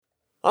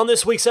On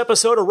this week's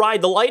episode of Ride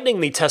the Lightning,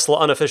 the Tesla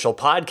unofficial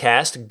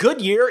podcast,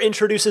 Goodyear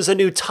introduces a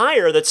new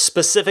tire that's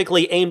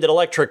specifically aimed at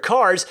electric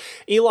cars.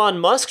 Elon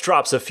Musk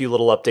drops a few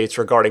little updates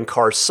regarding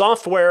car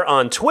software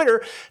on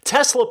Twitter.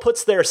 Tesla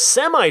puts their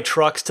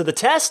semi-trucks to the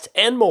test,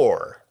 and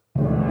more.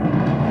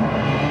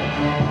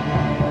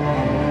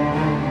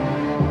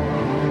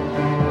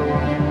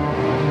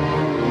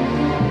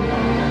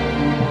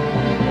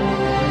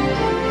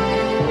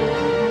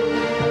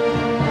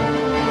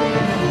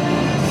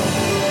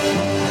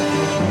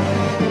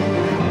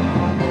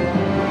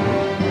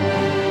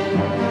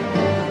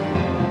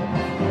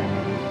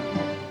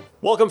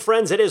 Welcome,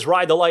 friends. It is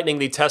Ride the Lightning,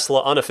 the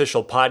Tesla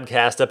unofficial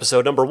podcast,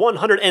 episode number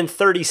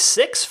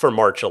 136 for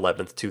March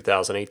 11th,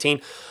 2018.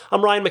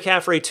 I'm Ryan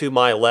McCaffrey. To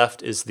my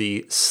left is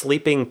the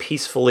sleeping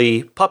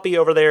peacefully puppy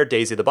over there,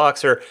 Daisy the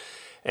Boxer.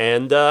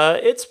 And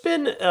it's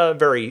been a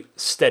very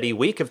steady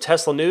week of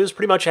Tesla news,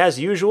 pretty much as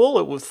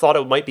usual. We thought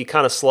it might be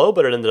kind of slow,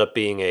 but it ended up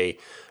being a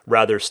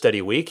rather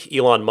steady week.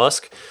 Elon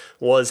Musk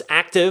was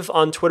active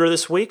on Twitter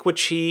this week,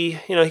 which he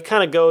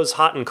kind of goes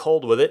hot and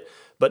cold with it.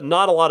 But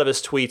not a lot of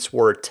his tweets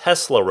were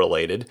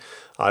Tesla-related.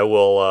 I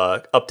will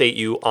update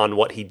you on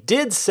what he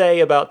did say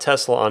about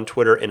Tesla on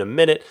Twitter in a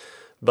minute.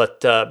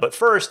 But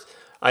first,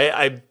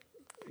 I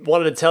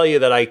wanted to tell you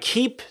that I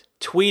keep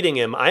tweeting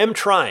him. I am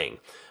trying.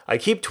 I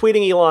keep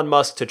tweeting Elon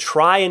Musk to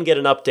try and get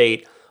an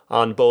update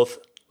on both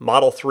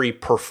Model 3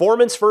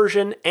 performance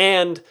version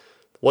and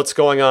what's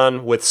going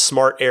on with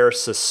Smart Air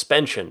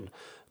suspension.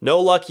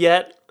 No luck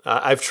yet.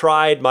 I've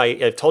tried.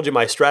 I've told you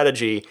my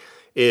strategy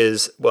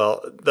is,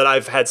 well, that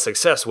I've had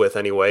success with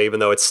anyway, even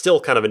though it's still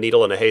kind of a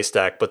needle in a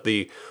haystack. But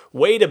the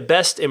way to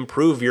best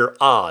improve your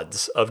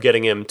odds of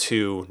getting him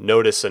to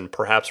notice and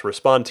perhaps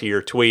respond to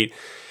your tweet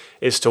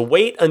is to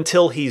wait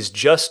until he's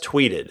just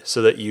tweeted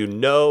so that you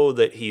know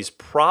that he's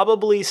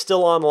probably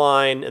still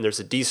online and there's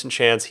a decent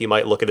chance he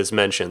might look at his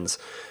mentions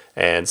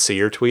and see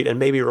your tweet and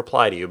maybe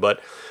reply to you.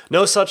 But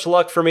no such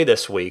luck for me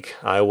this week.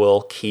 I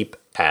will keep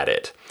at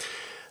it.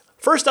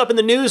 First up in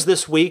the news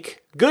this week,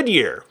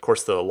 Goodyear, of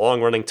course the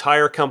long-running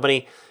tire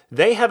company,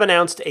 they have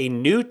announced a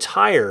new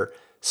tire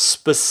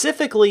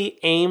specifically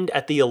aimed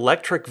at the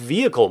electric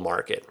vehicle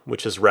market,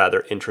 which is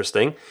rather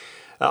interesting.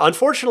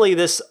 Unfortunately,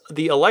 the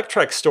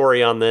Electrek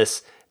story on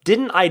this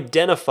didn't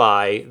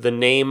identify the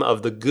name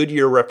of the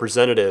Goodyear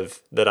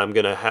representative that I'm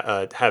going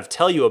to have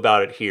tell you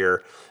about it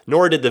here,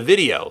 nor did the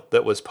video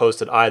that was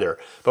posted either.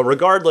 But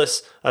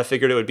regardless, I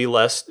figured it would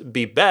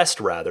be best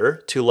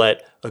to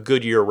let a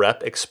Goodyear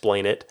rep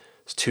explain it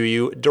to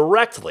you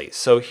directly.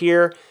 So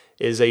here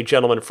is a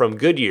gentleman from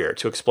Goodyear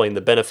to explain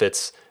the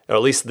benefits, or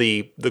at least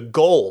the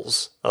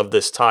goals of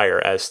this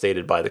tire as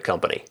stated by the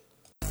company.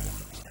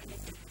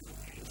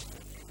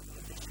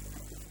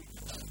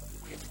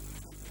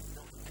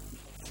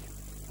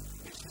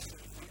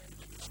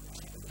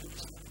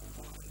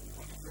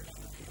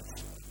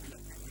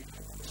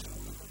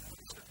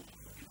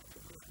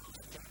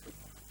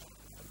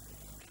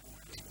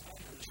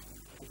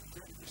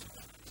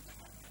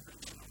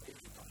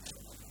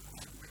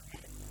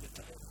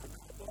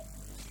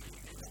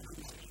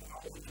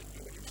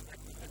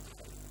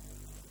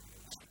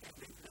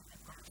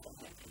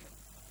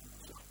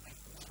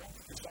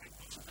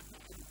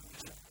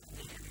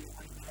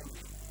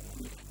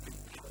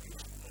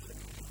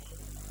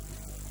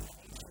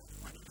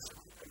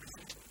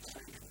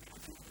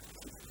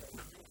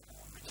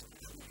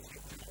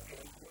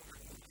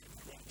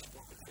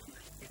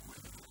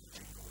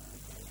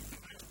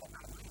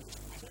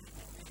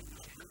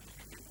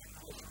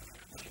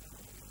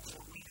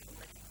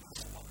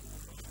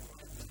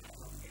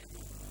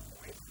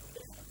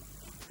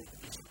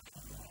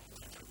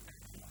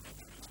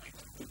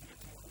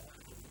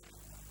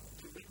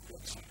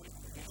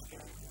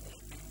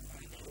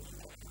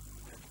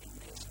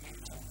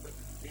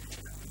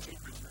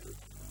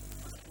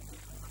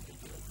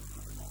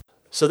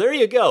 So there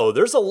you go.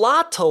 There's a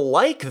lot to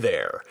like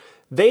there.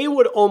 They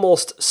would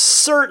almost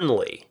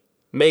certainly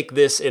make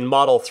this in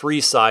Model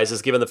 3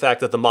 sizes, given the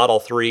fact that the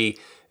Model 3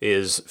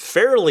 is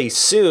fairly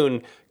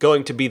soon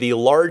going to be the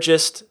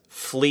largest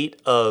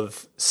fleet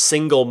of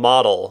single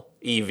model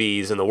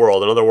EVs in the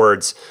world. In other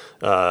words,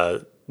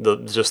 the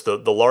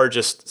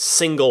largest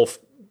single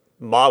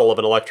model of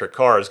an electric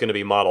car is going to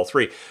be Model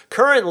 3.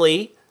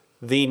 Currently,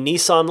 the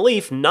Nissan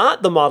Leaf,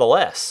 not the Model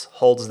S,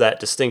 holds that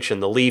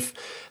distinction. The Leaf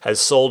has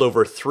sold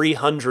over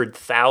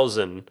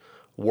 300,000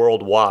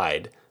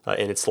 worldwide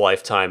in its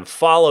lifetime,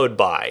 followed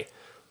by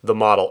the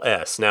Model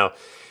S. Now,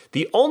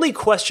 the only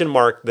question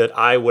mark that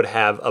I would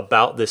have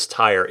about this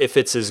tire, if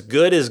it's as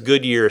good as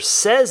Goodyear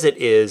says it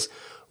is,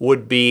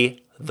 would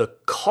be the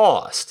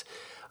cost.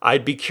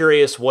 I'd be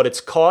curious what its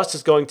cost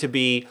is going to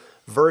be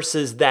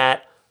versus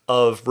that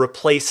of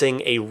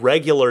replacing a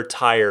regular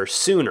tire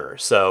sooner.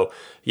 So,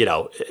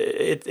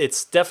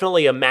 it's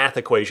definitely a math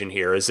equation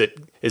here. If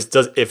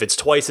it's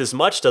twice as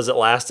much, does it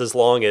last as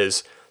long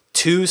as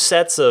two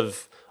sets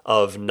of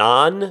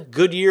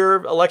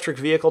non-Goodyear electric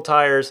vehicle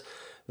tires?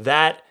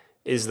 That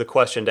is the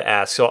question to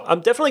ask. So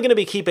I'm definitely going to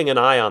be keeping an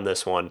eye on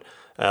this one.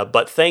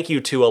 But thank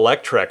you to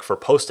Electrek for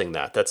posting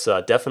that. That's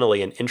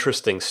definitely an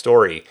interesting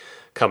story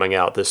coming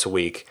out this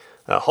week.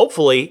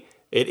 Hopefully,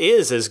 it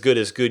is as good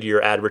as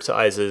Goodyear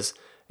advertises,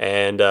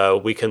 and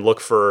we can look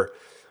for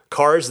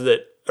tires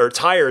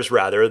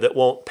that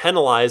won't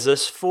penalize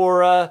us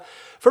for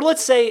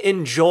let's say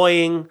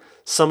enjoying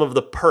some of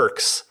the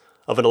perks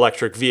of an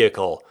electric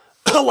vehicle.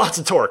 Lots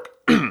of torque.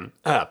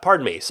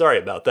 Pardon me. Sorry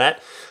about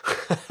that.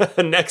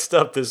 Next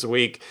up this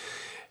week,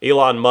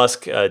 Elon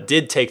Musk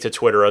did take to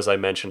Twitter, as I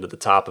mentioned at the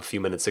top a few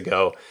minutes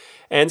ago,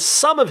 and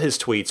some of his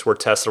tweets were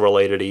Tesla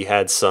related. He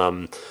had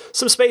some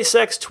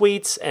SpaceX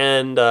tweets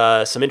and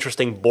some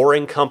interesting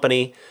Boring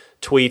Company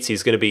tweets.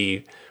 He's going to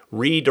be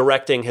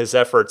redirecting his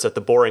efforts at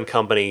the Boring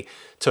Company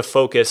to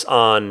focus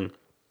on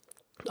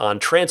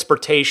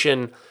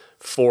transportation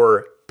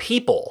for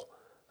people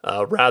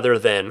rather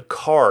than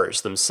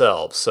cars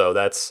themselves. So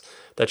that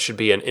should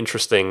be an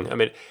interesting. I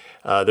mean,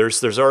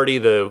 there's already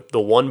the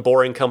one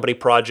Boring Company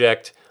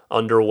project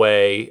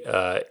underway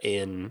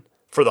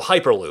for the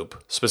Hyperloop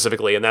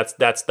specifically, and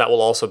that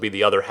will also be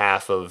the other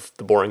half of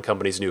the Boring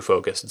Company's new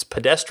focus. It's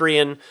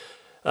pedestrian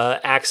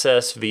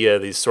access via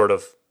these sort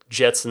of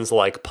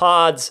Jetsons-like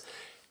pods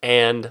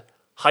and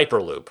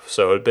Hyperloop.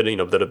 So it'd been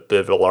a bit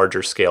of a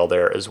larger scale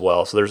there as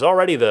well. So there's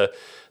already the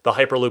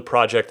Hyperloop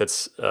project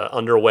that's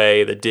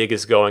underway. The dig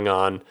is going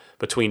on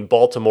between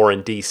Baltimore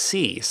and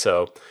DC.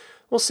 So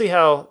we'll see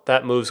how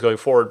that moves going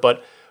forward.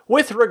 But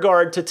with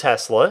regard to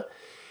Tesla,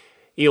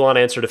 Elon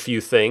answered a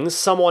few things.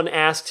 Someone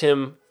asked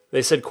him,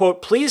 they said,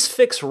 quote, "Please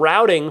fix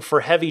routing for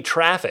heavy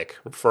traffic,"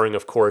 referring,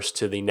 of course,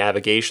 to the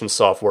navigation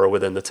software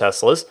within the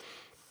Teslas.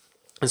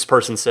 This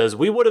person says,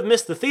 "We would have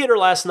missed the theater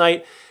last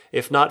night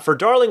if not for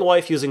darling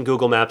wife using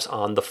Google Maps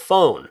on the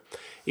phone."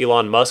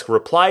 Elon Musk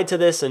replied to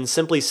this and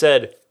simply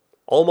said,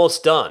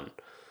 "Almost done."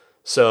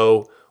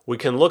 So we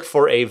can look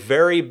for a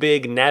very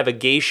big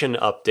navigation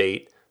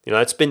update.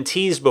 That's been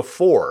teased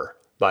before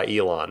by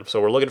Elon. So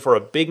we're looking for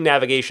a big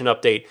navigation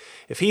update.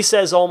 If he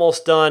says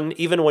almost done,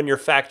 even when you're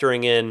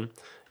factoring in,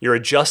 you're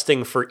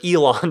adjusting for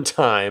Elon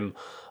time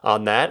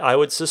on that, I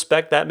would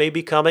suspect that may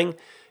be coming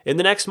in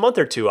the next month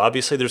or two.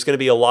 Obviously, there's going to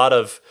be a lot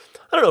of,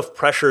 I don't know if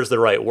pressure is the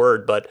right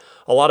word, but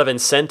a lot of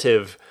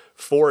incentive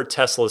for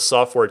Tesla's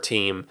software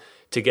team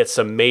to get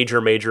some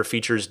major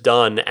features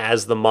done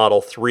as the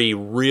Model 3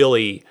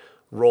 really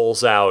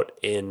rolls out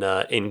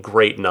in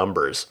great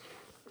numbers.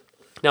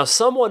 Now,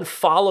 someone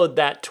followed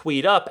that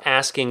tweet up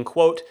asking,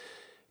 quote,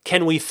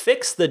 "Can we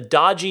fix the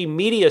dodgy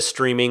media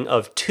streaming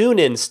of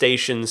tune-in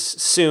stations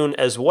soon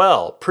as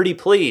well? Pretty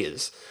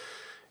please."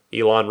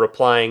 Elon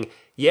replying,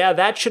 "Yeah,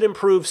 that should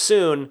improve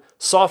soon.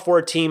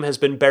 Software team has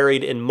been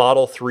buried in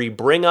Model 3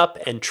 bring-up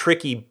and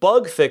tricky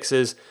bug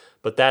fixes,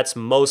 but that's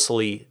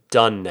mostly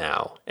done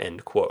now,"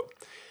 end quote.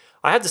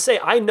 I have to say,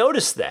 I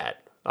noticed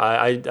that.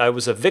 I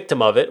was a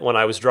victim of it when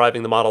I was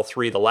driving the Model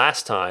 3 the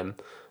last time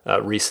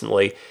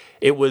recently.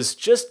 It was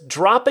just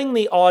dropping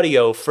the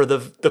audio for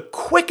the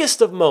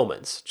quickest of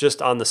moments,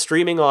 just on the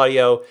streaming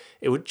audio.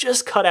 It would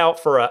just cut out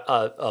for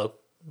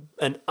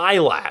an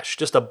eyelash,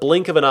 just a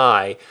blink of an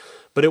eye,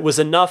 but it was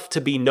enough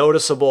to be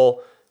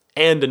noticeable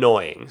and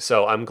annoying.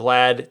 So I'm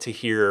glad to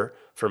hear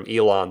from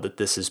Elon that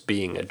this is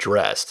being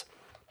addressed.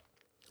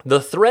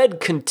 The thread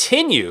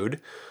continued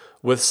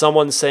with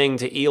someone saying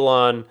to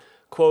Elon,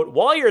 quote,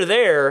 "While you're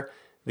there,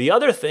 the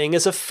other thing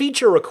is a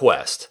feature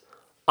request.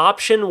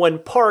 Option when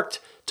parked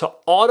to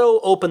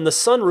auto-open the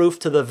sunroof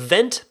to the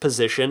vent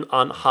position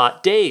on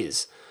hot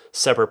days.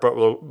 Separate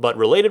but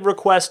related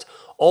request,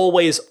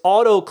 always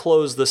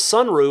auto-close the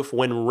sunroof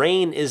when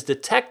rain is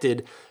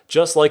detected,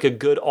 just like a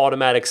good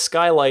automatic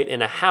skylight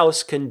in a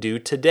house can do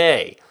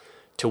today."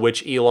 To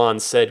which Elon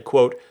said,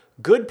 quote,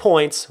 "Good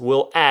points,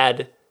 will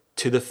add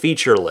to the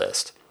feature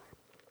list."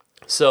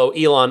 So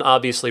Elon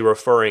obviously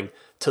referring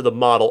to the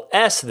Model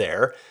S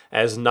there,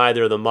 as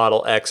neither the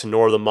Model X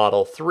nor the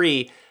Model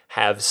 3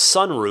 have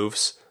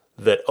sunroofs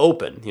that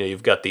open.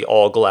 You've got the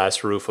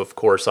all-glass roof, of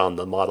course, on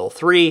the Model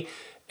 3,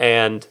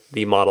 and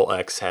the Model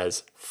X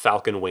has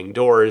falcon wing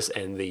doors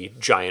and the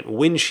giant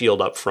windshield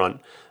up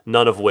front,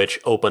 none of which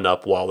open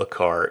up while the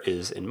car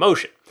is in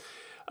motion.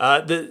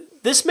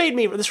 This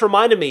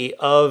reminded me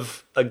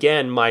of,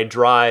 again, my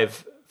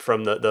drive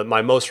from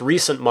my most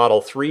recent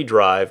Model 3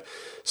 drive.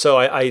 So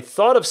I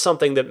thought of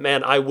something that,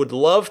 man, I would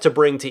love to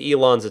bring to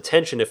Elon's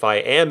attention if I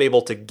am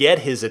able to get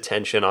his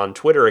attention on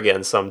Twitter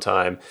again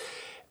sometime.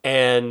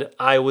 And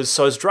I was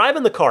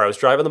driving the car. I was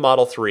driving the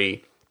Model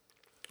 3,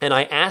 and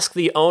I asked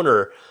the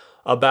owner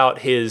about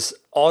his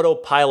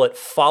autopilot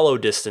follow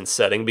distance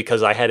setting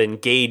because I had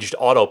engaged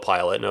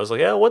autopilot. And I was like,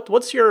 "Yeah,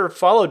 what's your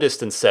follow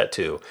distance set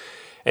to?"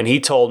 And he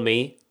told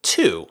me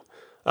 2.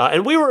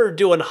 And we were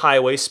doing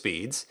highway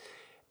speeds.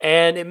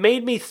 And it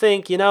made me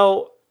think,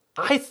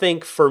 I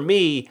think for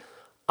me,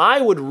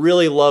 I would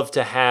really love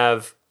to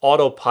have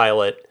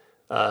autopilot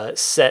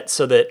set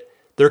so that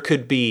there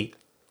could be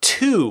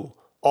 2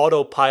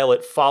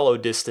 autopilot follow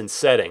distance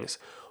settings.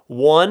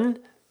 One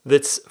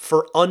that's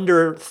for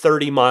under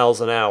 30 miles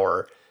an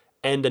hour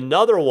and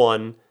another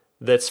one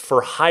that's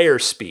for higher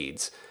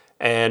speeds.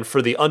 And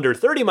for the under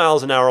 30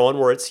 miles an hour one,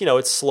 where it's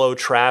slow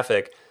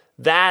traffic,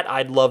 that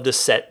I'd love to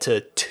set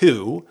to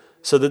 2,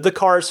 so that the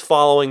car's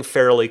following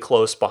fairly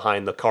close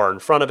behind the car in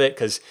front of it,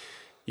 because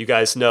you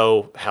guys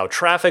know how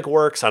traffic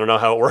works. I don't know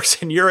how it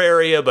works in your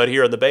area, but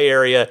here in the Bay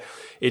Area,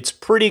 it's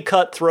pretty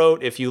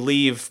cutthroat. If you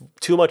leave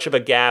too much of a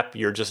gap,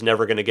 you're just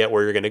never going to get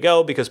where you're going to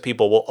go, because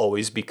people will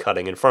always be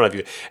cutting in front of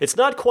you. It's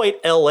not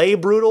quite LA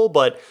brutal,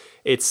 but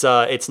it's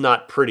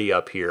not pretty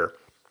up here.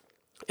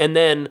 And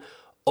then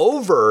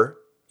over,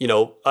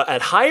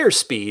 at higher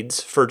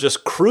speeds for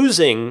just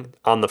cruising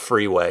on the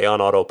freeway on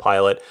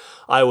autopilot,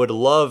 I would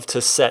love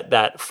to set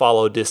that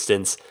follow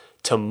distance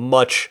to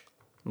much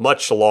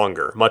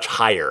longer, much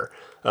higher.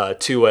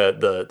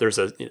 There's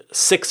a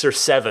 6 or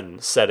 7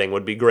 setting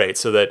would be great,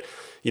 so that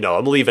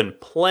I'm leaving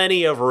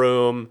plenty of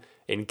room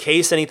in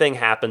case anything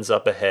happens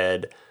up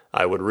ahead.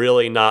 I would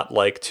really not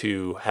like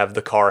to have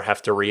the car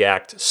have to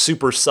react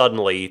super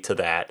suddenly to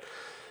that.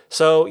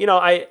 So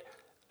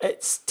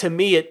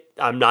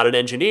I'm not an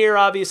engineer,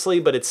 obviously,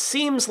 but it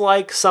seems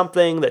like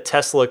something that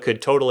Tesla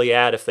could totally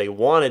add if they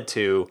wanted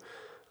to.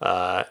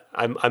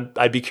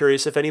 I'd be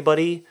curious if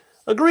anybody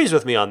agrees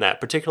with me on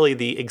that, particularly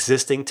the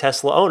existing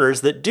Tesla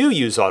owners that do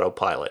use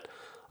autopilot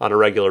on a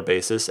regular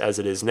basis, as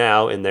it is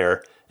now in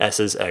their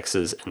S's,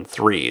 X's, and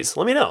 3s.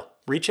 Let me know.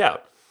 Reach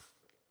out.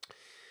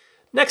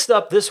 Next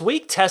up, this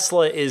week,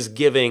 Tesla is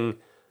giving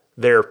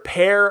their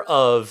pair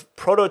of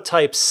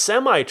prototype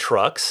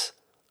semi-trucks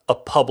a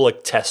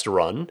public test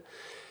run.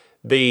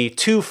 The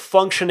 2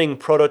 functioning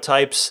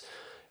prototypes,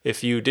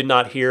 if you did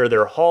not hear,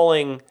 they're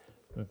hauling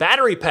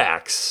battery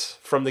packs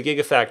from the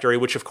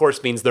Gigafactory, which of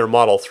course means they're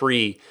Model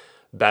 3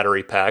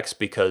 battery packs,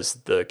 because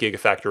the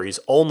Gigafactory is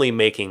only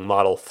making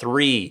Model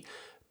 3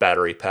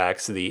 battery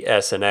packs. The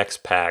S and X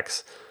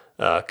packs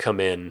come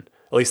in,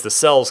 at least the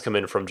cells come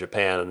in from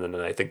Japan, and then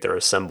I think they're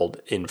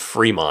assembled in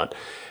Fremont.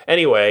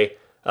 Anyway,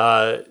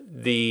 so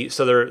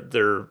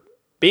they're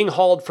being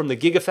hauled from the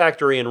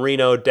Gigafactory in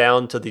Reno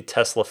down to the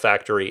Tesla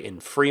factory in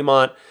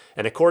Fremont,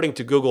 and according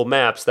to Google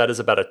Maps, that is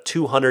about a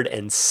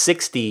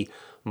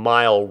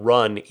 260-mile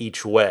run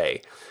each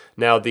way.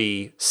 Now,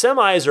 the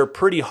semis are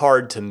pretty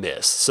hard to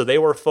miss, so they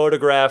were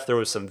photographed. There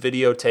was some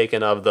video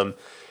taken of them.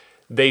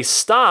 They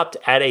stopped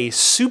at a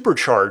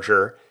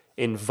supercharger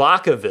in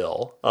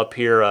Vacaville, up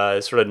here,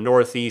 sort of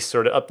northeast,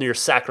 sort of up near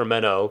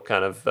Sacramento,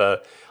 kind of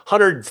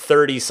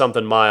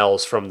 130-something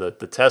miles from the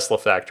Tesla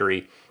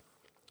factory.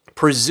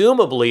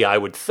 Presumably, I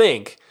would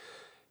think,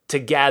 to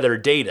gather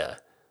data,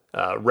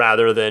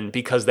 rather than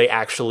because they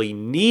actually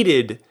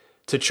needed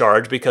to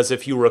charge, because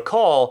if you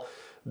recall,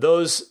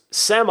 those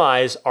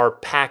semis are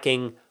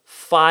packing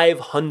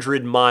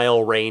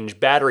 500-mile range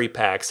battery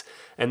packs,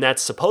 and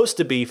that's supposed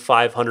to be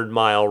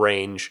 500-mile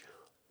range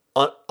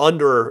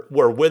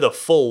with a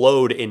full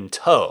load in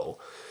tow.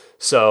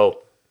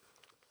 So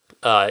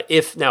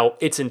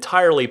it's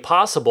entirely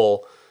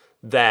possible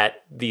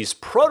that these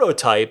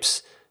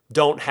prototypes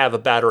don't have a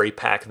battery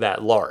pack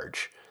that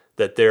large,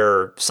 that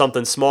they're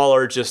something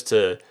smaller just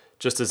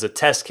as a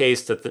test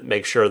case to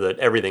make sure that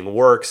everything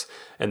works,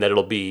 and that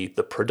it'll be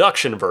the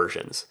production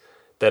versions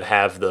that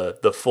have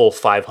the full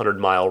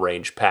 500-mile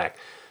range pack.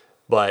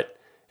 But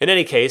in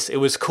any case, it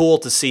was cool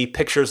to see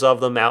pictures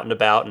of them out and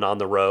about and on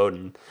the road.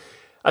 And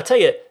I'll tell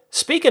you,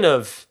 speaking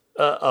of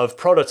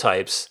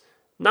prototypes,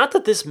 not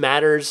that this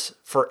matters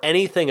for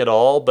anything at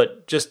all,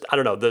 but just, I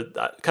don't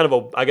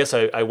know, I guess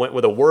I went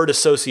with a word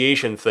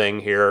association thing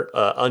here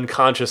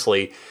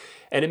unconsciously,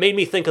 and it made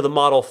me think of the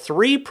Model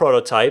 3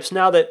 prototypes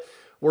now that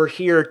we're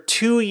here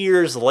 2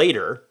 years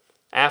later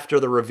after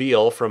the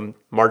reveal from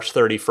March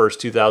 31st,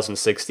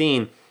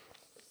 2016.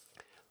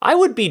 I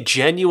would be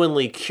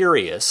genuinely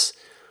curious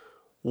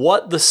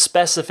what the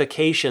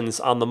specifications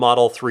on the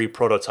Model 3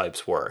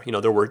 prototypes were.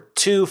 There were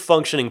 2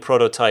 functioning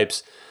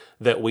prototypes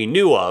that we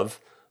knew of,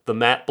 the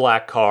matte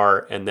black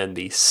car and then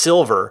the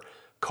silver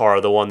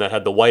car, the one that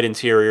had the white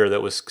interior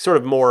that was sort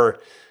of more,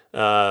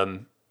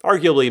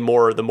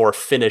 arguably the more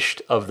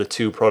finished of the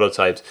 2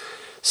 prototypes.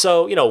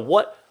 So,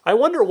 I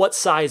wonder what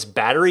size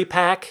battery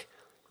pack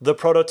the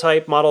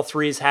prototype Model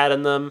 3s had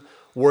in them.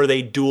 Were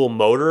they dual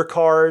motor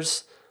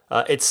cars,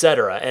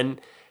 etc.?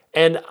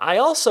 And I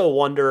also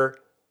wonder,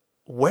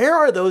 where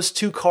are those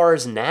 2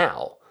 cars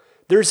now?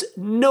 There's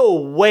no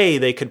way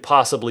they could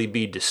possibly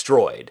be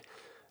destroyed.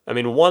 I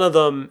mean, one of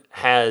them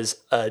has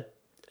an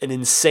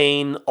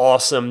insane,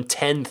 awesome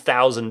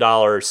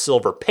 $10,000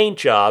 silver paint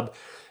job,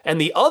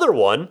 and the other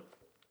one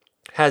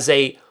has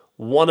a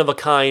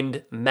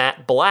one-of-a-kind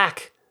matte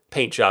black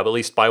paint job. At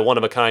least by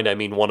one-of-a-kind, I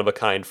mean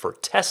one-of-a-kind for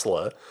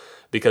Tesla,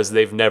 because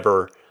they've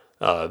never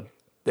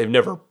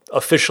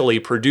officially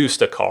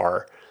produced a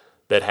car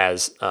that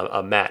has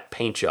a matte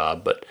paint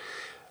job. But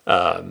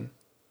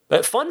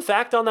fun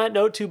fact on that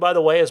note, too, by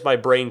the way, as my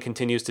brain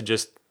continues to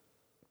just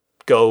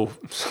go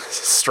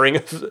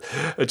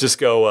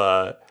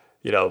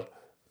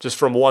just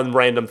from one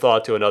random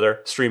thought to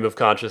another, stream of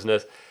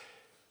consciousness.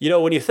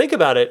 When you think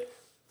about it,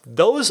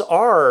 those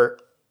are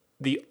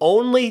the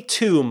only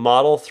 2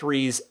 Model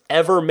 3s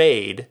ever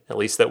made, at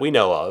least that we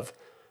know of,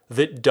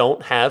 that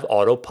don't have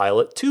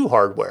Autopilot 2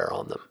 hardware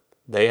on them.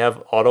 They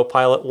have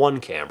Autopilot 1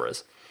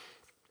 cameras.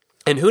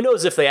 And who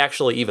knows if they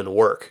actually even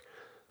work.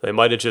 They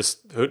might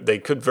have they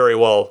could very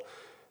well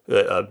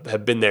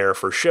have been there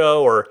for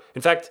show, or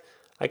in fact,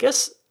 I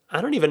guess I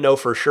don't even know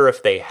for sure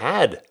if they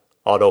had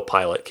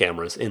Autopilot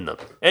cameras in them.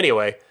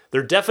 Anyway,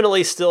 they're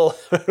definitely still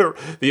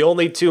the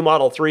only 2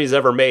 Model 3s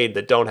ever made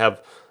that don't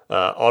have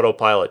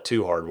Autopilot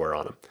 2 hardware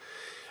on them.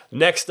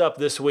 Next up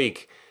this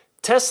week,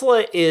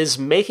 Tesla is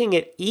making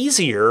it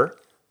easier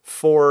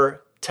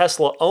for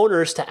Tesla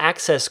owners to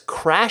access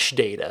crash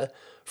data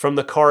from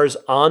the car's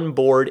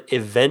onboard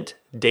event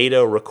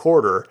data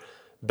recorder,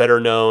 better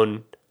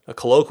known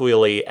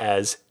colloquially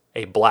as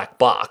a black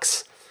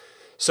box.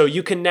 So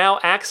you can now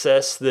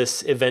access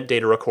this event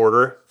data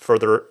recorder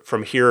further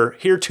from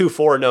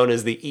heretofore known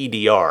as the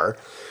EDR,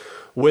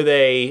 with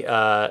a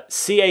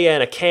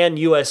CAN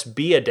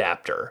USB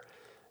adapter,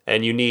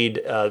 and you need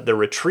the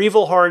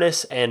retrieval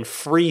harness and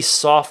free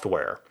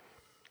software.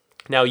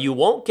 Now, you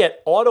won't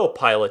get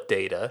Autopilot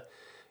data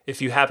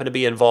if you happen to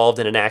be involved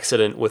in an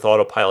accident with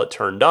Autopilot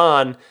turned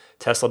on.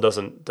 Tesla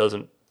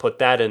doesn't put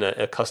that in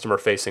a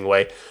customer-facing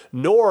way,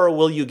 nor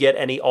will you get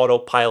any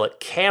Autopilot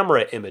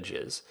camera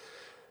images.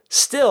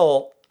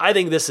 Still, I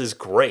think this is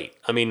great.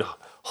 I mean,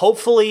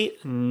 hopefully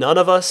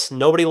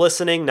nobody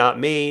listening, not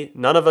me,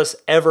 none of us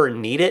ever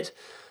need it.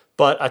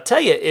 But I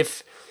tell you,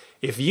 if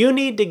you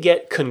need to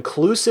get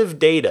conclusive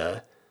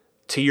data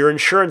to your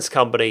insurance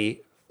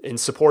company in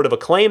support of a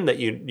claim that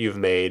you've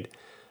made,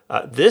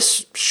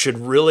 this should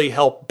really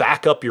help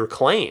back up your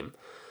claim.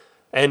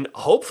 And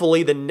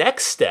hopefully the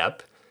next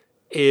step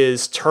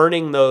is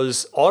turning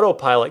those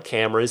Autopilot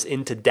cameras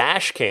into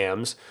dash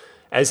cams,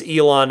 as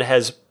Elon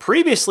has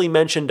previously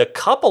mentioned a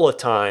couple of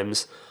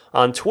times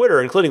on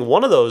Twitter, including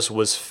one of those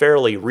was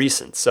fairly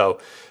recent. So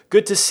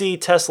good to see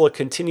Tesla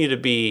continue to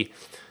be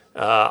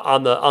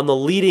on the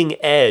leading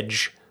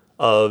edge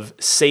of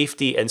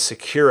safety and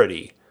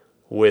security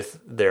with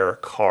their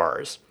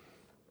cars.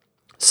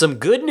 Some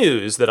good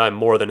news that I'm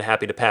more than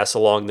happy to pass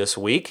along this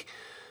week,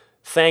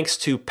 thanks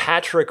to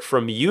Patrick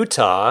from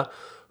Utah,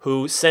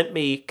 who sent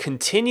me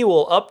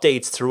continual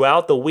updates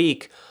throughout the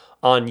week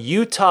on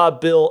Utah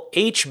Bill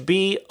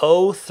HB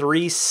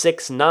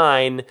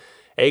 0369,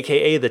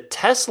 aka the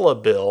Tesla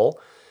bill.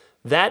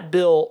 That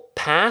bill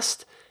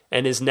passed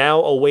and is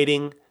now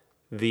awaiting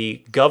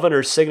the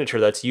governor's signature.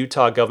 That's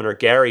Utah Governor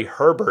Gary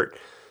Herbert.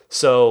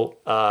 So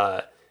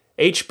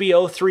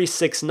HB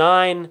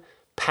 0369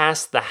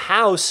 passed the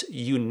House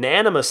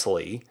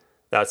unanimously.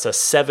 That's a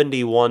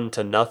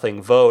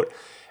 71-0 vote,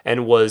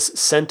 and was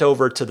sent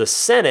over to the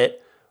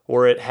Senate,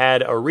 where it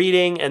had a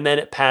reading, and then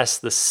it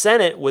passed the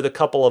Senate with a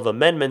couple of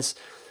amendments,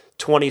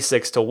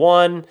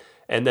 26-1,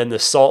 and then the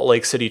Salt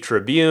Lake City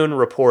Tribune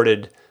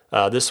reported,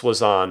 this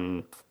was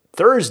on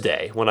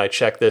Thursday when I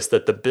checked this,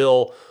 that the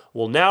bill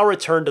will now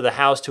return to the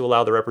House to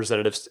allow the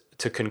representatives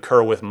to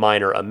concur with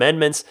minor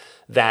amendments.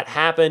 That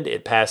happened,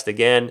 it passed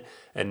again,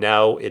 and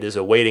now it is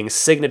awaiting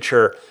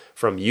signature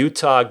from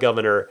Utah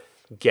Governor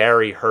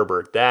Gary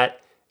Herbert.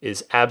 That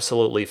is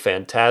absolutely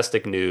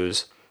fantastic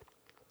news.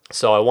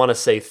 So I want to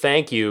say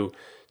thank you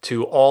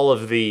to all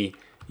of the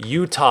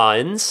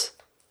Utahns,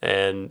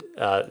 and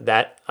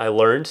that I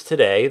learned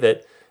today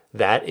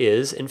that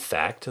is, in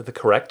fact, the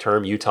correct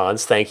term,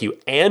 Utahns. Thank you,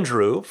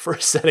 Andrew, for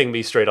setting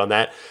me straight on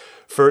that.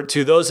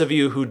 To those of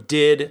you who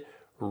did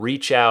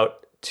reach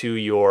out to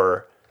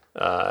your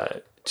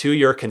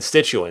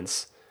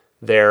constituents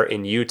there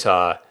in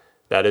Utah,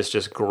 that is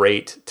just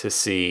great to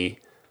see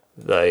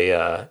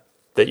that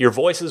your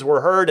voices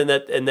were heard, and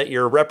that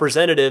your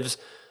representatives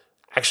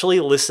actually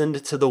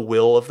listened to the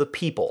will of the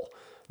people.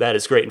 That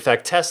is great. In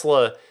fact,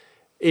 Tesla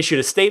issued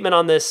a statement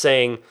on this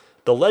saying,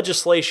 the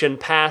legislation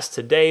passed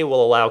today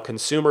will allow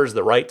consumers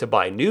the right to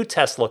buy new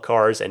Tesla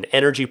cars and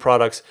energy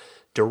products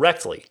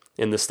directly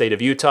in the state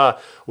of Utah.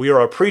 We are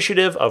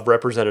appreciative of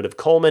Representative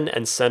Coleman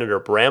and Senator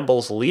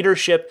Bramble's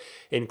leadership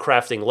in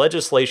crafting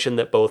legislation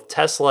that both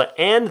Tesla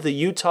and the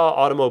Utah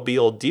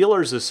Automobile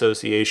Dealers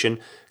Association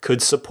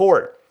could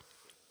support.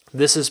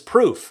 This is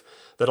proof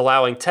that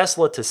allowing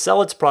Tesla to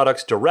sell its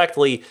products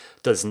directly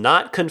does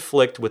not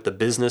conflict with the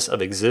business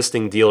of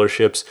existing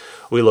dealerships.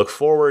 We look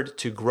forward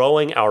to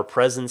growing our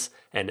presence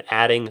and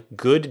adding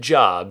good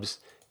jobs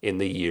in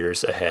the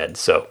years ahead.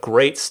 So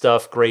great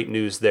stuff, great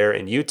news there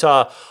in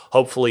Utah.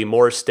 Hopefully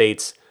more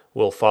states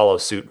will follow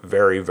suit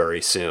very,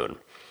 very soon.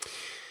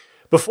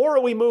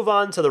 Before we move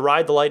on to the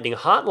Ride the Lightning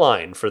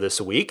hotline for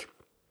this week,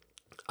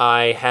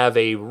 I have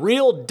a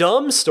real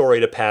dumb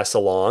story to pass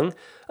along.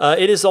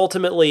 It is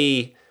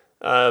ultimately,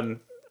 I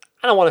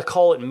don't want to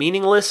call it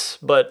meaningless,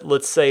 but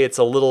let's say it's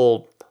a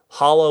little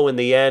hollow in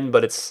the end,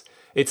 but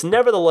it's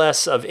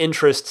nevertheless of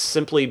interest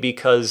simply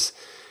because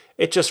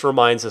it just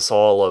reminds us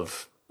all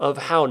of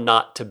how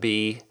not to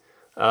be.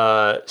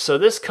 So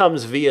this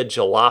comes via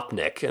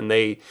Jalopnik, and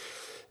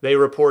they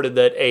reported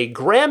that a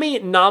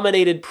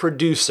Grammy-nominated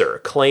producer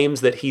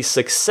claims that he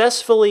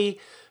successfully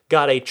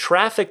got a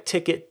traffic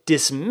ticket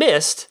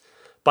dismissed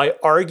by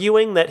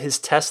arguing that his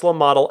Tesla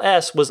Model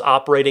S was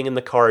operating in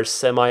the car's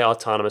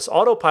semi-autonomous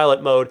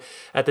autopilot mode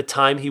at the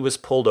time he was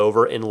pulled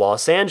over in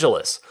Los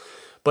Angeles.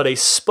 But a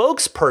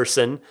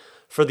spokesperson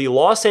for the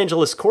Los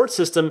Angeles court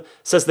system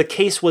says the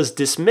case was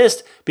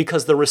dismissed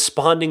because the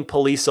responding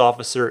police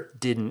officer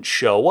didn't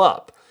show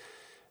up.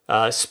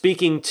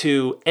 Speaking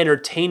to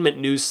entertainment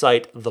news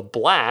site The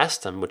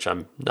Blast, which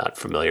I'm not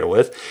familiar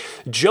with,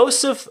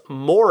 Joseph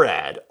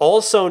Morad,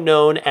 also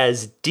known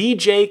as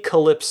DJ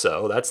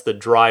Calypso, that's the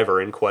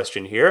driver in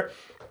question here,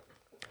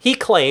 he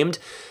claimed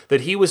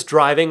that he was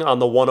driving on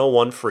the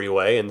 101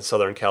 freeway in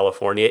Southern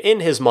California in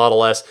his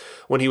Model S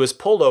when he was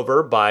pulled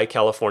over by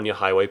California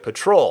Highway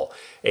Patrol.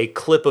 A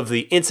clip of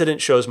the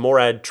incident shows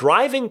Morad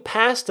driving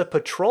past a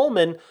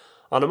patrolman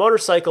on a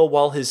motorcycle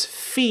while his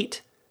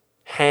feet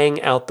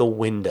hang out the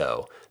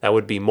window. That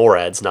would be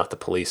Morad's, not the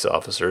police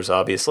officers,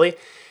 obviously.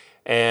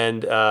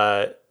 And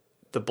The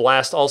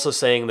Blast also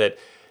saying that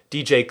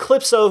DJ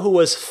Calypso, who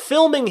was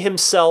filming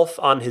himself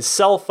on his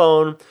cell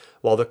phone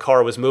while the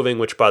car was moving,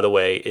 which, by the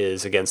way,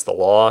 is against the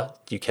law.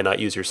 You cannot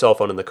use your cell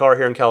phone in the car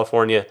here in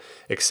California,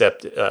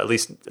 except, at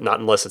least not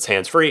unless it's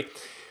hands-free,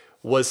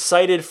 was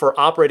cited for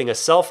operating a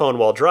cell phone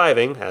while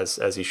driving,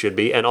 as he should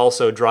be, and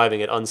also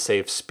driving at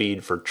unsafe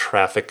speed for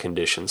traffic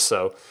conditions.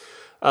 So,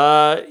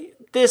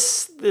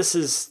 This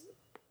is,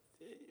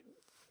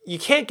 you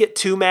can't get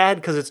too mad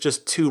because it's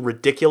just too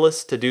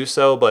ridiculous to do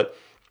so, but,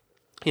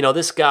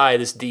 this guy,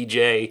 this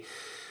DJ,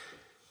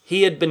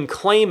 he had been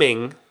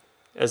claiming,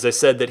 as I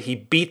said, that he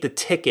beat the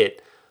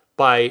ticket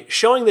by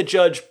showing the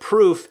judge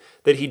proof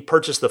that he'd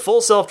purchased the full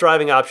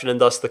self-driving option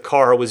and thus the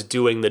car was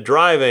doing the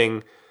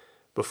driving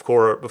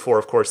before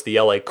of course, the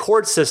LA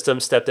court system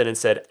stepped in and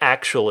said,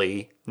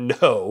 actually,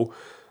 no,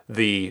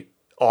 the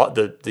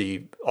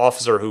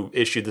officer who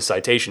issued the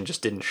citation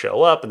just didn't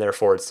show up, and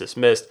therefore it's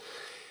dismissed.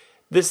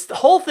 This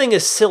whole thing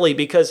is silly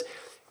because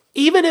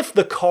even if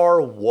the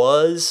car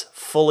was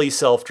fully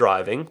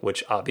self-driving,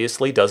 which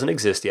obviously doesn't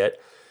exist yet,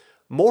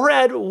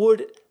 Morad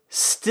would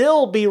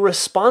still be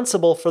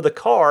responsible for the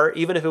car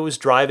even if it was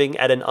driving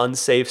at an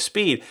unsafe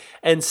speed.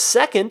 And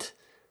second,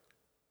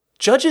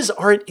 judges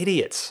aren't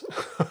idiots.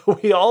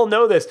 We all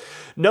know this.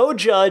 No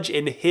judge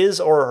in his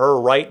or her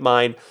right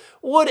mind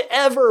would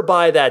ever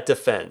buy that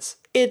defense.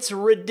 It's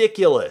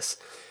ridiculous.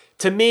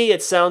 To me,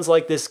 it sounds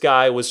like this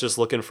guy was just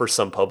looking for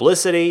some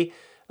publicity,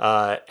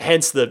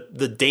 hence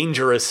the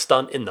dangerous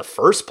stunt in the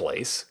first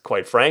place,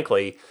 quite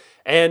frankly.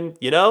 And,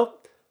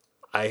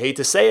 I hate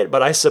to say it,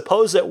 but I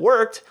suppose it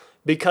worked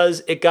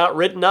because it got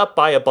written up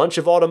by a bunch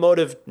of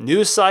automotive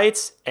news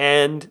sites,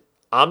 and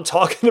I'm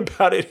talking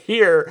about it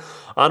here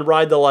on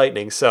Ride the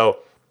Lightning. So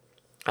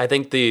I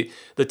think the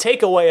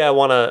takeaway I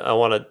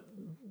wanna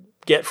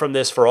get from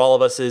this for all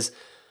of us is,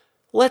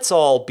 let's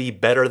all be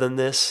better than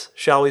this,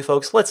 shall we,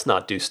 folks? Let's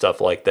not do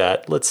stuff like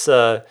that. Let's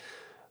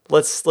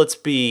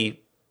be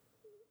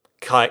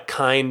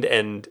kind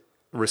and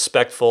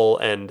respectful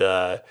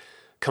and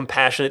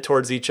compassionate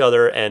towards each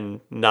other,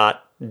 and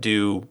not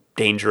do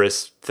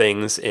dangerous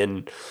things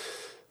in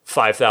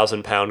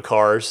 5,000-pound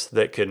cars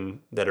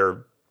that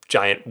are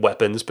giant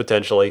weapons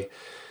potentially.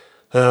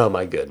 Oh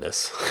my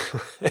goodness.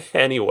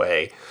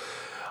 Anyway,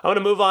 I'm going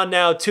to move on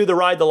now to the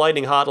Ride the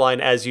Lightning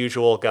hotline. As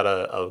usual, got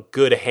a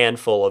good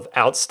handful of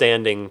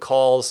outstanding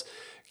calls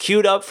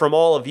queued up from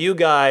all of you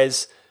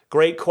guys.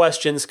 Great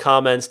questions,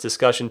 comments,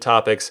 discussion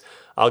topics.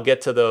 I'll get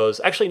to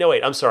those. Actually, no,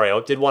 wait, I'm sorry. I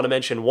did want to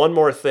mention one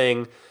more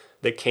thing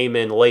that came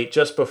in late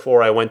just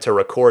before I went to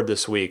record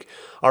this week.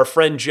 Our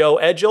friend Joe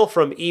Edgel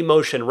from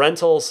eMotion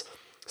Rentals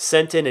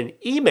sent in an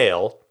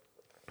email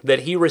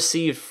that he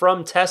received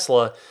from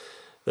Tesla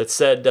that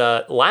said,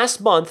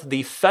 last month,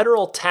 the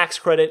federal tax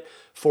credit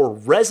for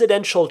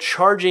residential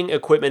charging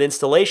equipment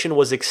installation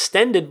was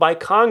extended by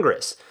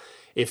Congress.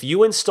 If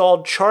you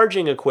installed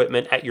charging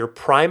equipment at your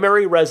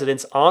primary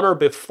residence on or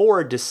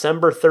before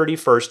December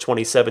 31st,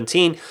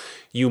 2017,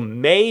 you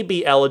may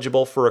be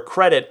eligible for a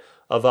credit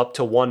of up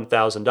to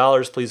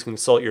 $1,000. Please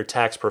consult your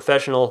tax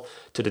professional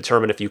to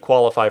determine if you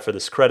qualify for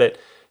this credit.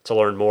 To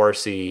learn more,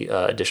 see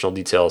additional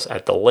details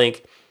at the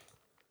link.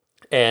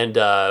 And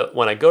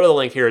when I go to the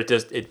link here,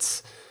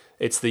 it's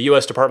the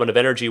U.S. Department of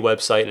Energy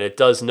website, and it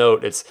does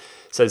note, it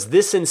says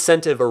this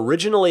incentive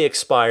originally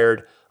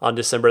expired on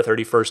December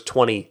 31st,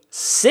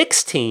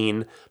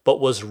 2016, but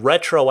was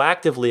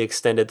retroactively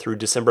extended through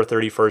December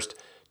 31st,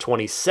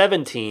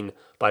 2017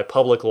 by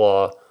Public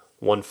Law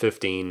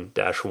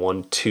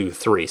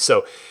 115-123.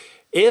 So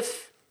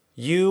if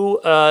you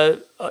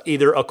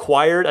either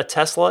acquired a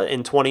Tesla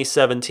in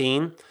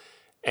 2017,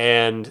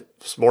 and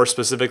more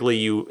specifically,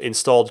 you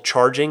installed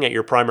charging at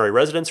your primary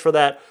residence for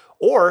that,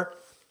 or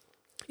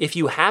if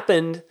you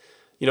happened,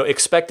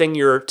 expecting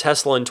your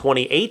Tesla in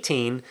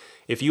 2018,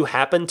 if you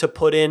happen to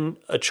put in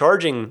a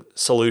charging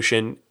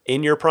solution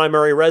in your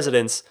primary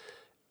residence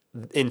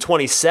in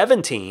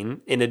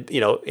 2017,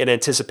 in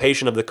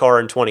anticipation of the car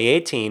in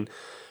 2018,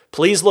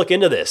 please look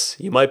into this.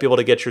 You might be able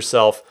to get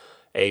yourself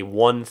a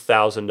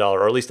 $1,000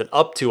 or at least an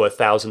up to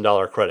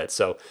 $1,000 credit.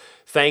 So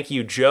thank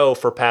you, Joe,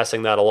 for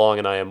passing that along,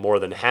 and I am more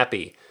than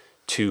happy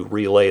to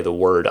relay the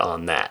word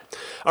on that.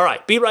 All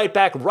right, be right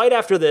back right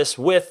after this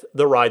with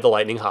the Ride the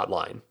Lightning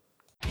hotline.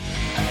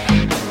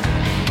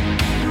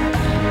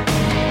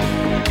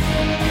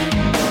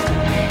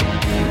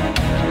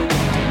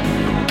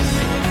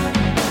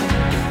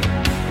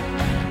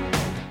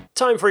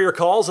 Time for your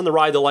calls on the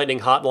Ride the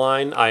Lightning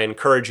hotline. I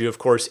encourage you, of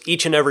course,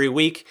 each and every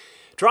week.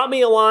 Drop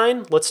me a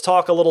line. Let's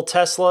talk a little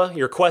Tesla,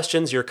 your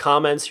questions, your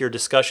comments, your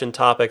discussion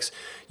topics.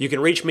 You can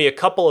reach me a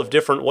couple of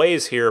different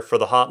ways here for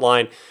the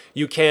hotline.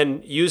 You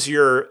can use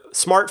your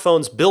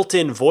smartphone's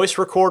built-in voice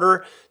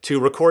recorder to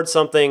record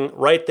something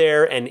right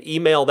there and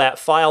email that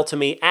file to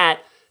me at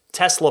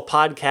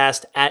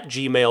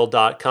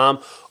teslapodcast@gmail.com.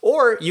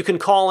 Or you can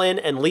call in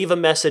and leave a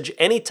message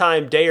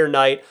anytime, day or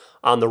night,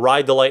 on the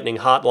Ride the Lightning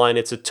hotline.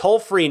 It's a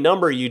toll-free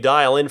number you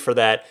dial in for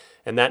that,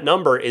 and that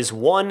number is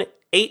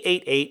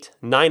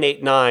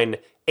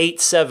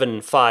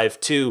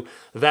 1-888-989-8752.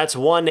 That's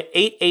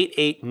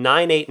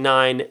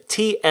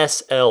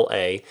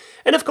 1-888-989-TSLA.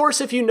 And of course,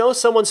 if you know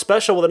someone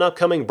special with an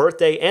upcoming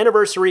birthday,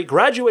 anniversary,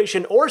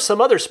 graduation, or some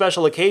other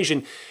special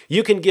occasion,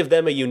 you can give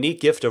them a unique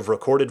gift of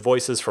recorded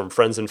voices from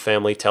friends and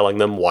family telling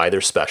them why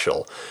they're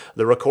special.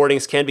 The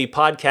recordings can be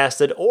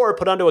podcasted or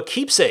put onto a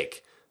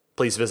keepsake.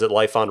 Please visit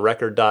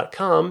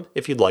lifeonrecord.com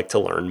if you'd like to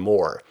learn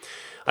more.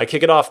 I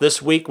kick it off this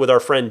week with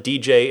our friend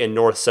DJ in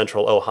North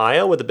Central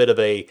Ohio with a bit of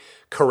a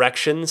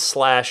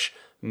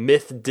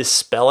correction/myth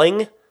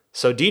dispelling.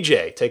 So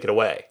DJ, take it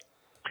away.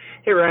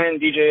 Hey Ryan,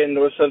 DJ in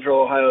North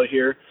Central Ohio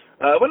here.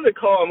 I wanted to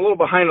call, I'm a little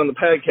behind on the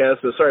podcast,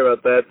 so sorry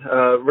about that.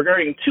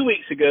 Regarding 2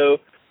 weeks ago,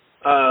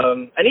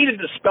 I needed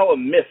to dispel a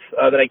myth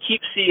that I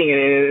keep seeing,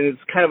 and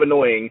it's kind of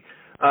annoying.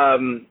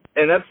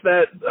 And that's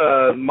that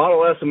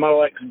Model S and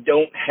Model X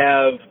don't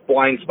have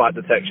blind spot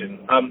detection.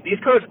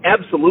 These cars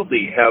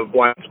absolutely have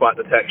blind spot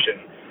detection.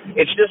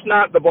 It's just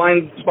not the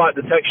blind spot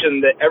detection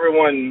that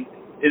everyone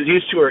is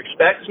used to or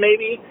expects,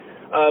 maybe.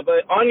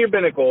 But on your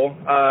binnacle,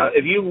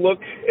 if you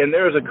look and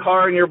there's a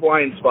car in your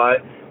blind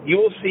spot, you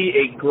will see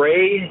a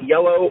gray,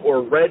 yellow,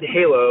 or red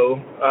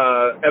halo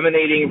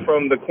emanating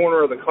from the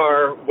corner of the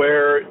car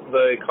where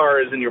the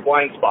car is in your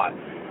blind spot.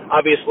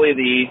 Obviously,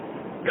 the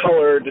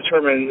color is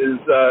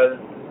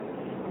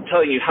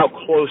telling you how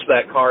close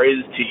that car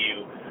is to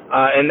you.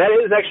 And that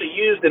is actually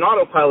used in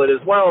autopilot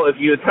as well. If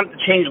you attempt to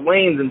change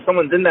lanes and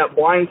someone's in that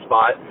blind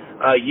spot,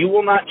 you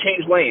will not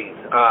change lanes.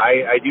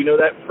 I do know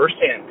that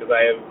firsthand because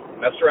I have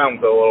messed around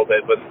with it a little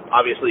bit, but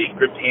obviously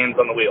gripped hands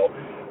on the wheel.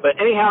 But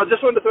anyhow,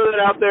 just wanted to throw that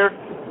out there.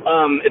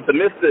 It's a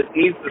myth that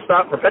needs to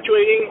stop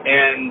perpetuating,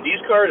 and these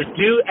cars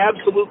do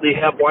absolutely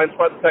have blind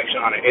spot detection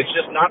on it. It's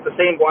just not the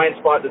same blind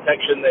spot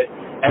detection that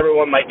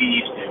everyone might be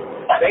used to.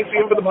 Thanks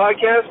again for the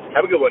podcast.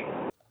 Have a good one.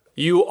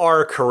 You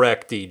are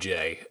correct,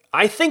 DJ.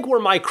 I think where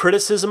my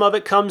criticism of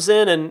it comes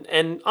in,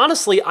 and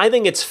honestly, I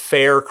think it's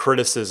fair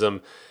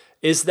criticism,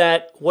 is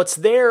that what's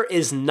there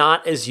is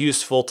not as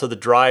useful to the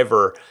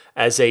driver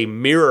as a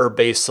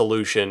mirror-based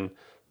solution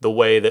the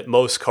way that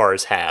most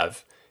cars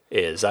have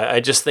is. I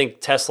just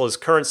think Tesla's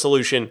current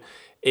solution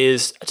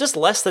is just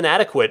less than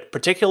adequate,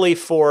 particularly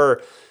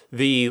for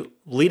the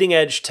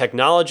leading-edge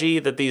technology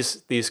that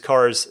these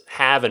cars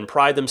have and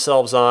pride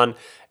themselves on,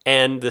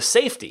 and the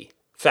safety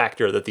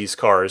factor that these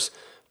cars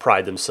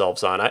pride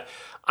themselves on.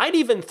 I'd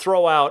even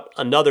throw out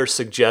another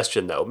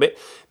suggestion, though.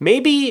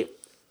 Maybe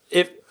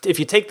if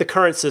you take the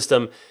current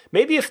system,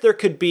 maybe if there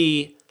could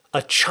be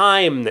a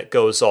chime that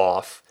goes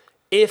off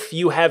if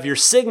you have your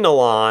signal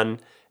on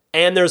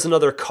and there's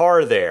another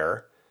car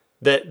there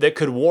that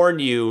could warn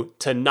you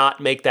to not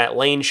make that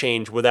lane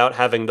change without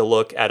having to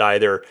look at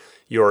either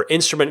your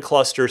instrument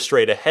cluster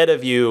straight ahead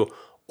of you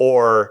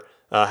or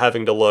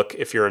having to look,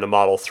 if you're in a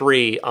Model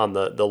 3, on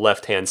the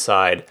left-hand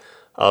side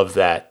of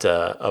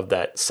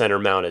that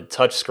center-mounted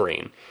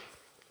touchscreen.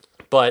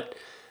 But,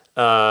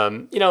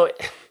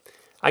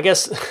 I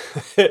guess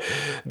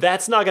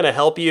that's not going to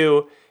help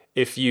you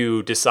if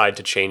you decide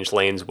to change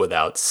lanes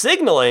without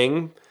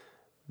signaling.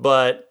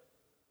 But,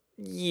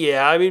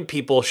 yeah, I mean,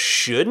 people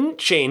shouldn't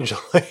change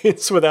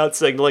lanes without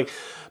signaling.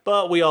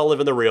 But we all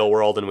live in the real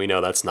world, and we know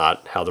that's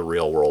not how the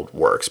real world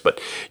works. But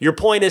your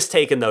point is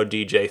taken, though,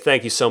 DJ.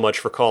 Thank you so much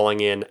for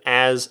calling in,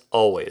 as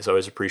always. I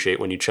always appreciate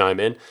when you chime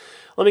in.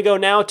 Let me go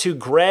now to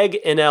Greg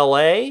in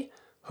LA,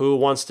 who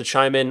wants to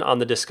chime in on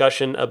the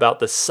discussion about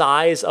the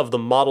size of the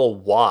Model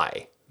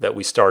Y that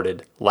we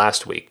started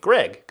last week.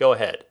 Greg, go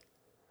ahead.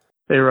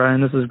 Hey,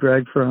 Ryan. This is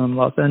Greg from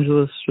Los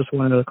Angeles. Just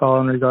wanted to call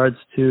in regards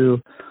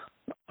to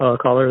a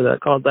caller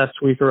that called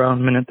last week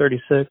around minute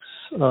 36,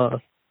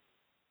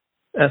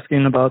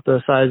 asking about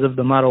the size of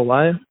the Model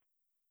Y.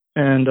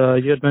 And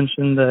you had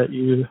mentioned that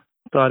you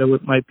thought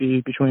it might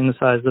be between the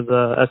size of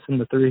the S and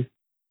the 3.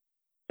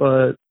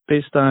 But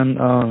based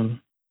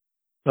on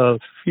a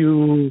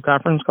few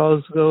conference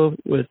calls ago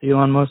with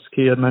Elon Musk,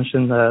 he had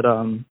mentioned that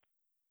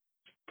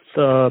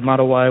the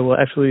Model Y will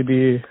actually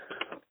be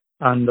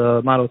on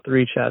the Model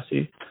 3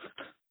 chassis.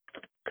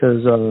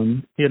 Because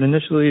he had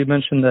initially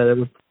mentioned that it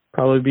would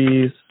probably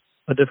be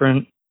a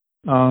different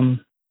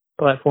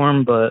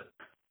platform, but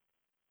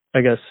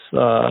I guess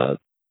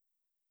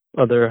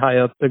other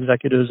high-up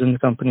executives in the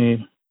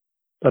company,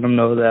 let them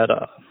know that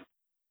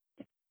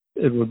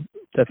it would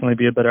definitely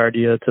be a better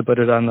idea to put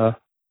it on the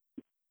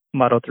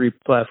Model 3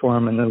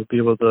 platform, and they'll be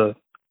able to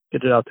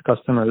get it out to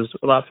customers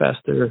a lot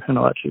faster and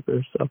a lot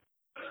cheaper. So,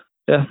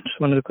 yeah, just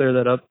wanted to clear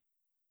that up.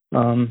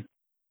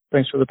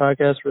 Thanks for the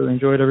podcast. Really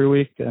enjoy it every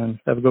week, and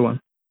have a good one.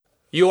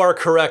 You are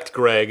correct,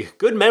 Greg.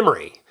 Good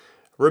memory.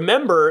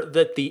 Remember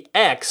that the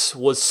X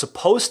was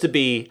supposed to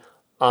be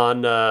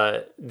on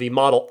the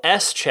Model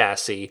S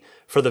chassis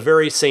for the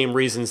very same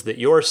reasons that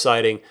you're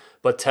citing,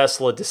 but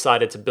Tesla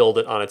decided to build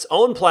it on its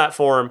own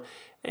platform,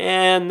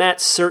 and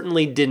that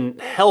certainly didn't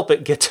help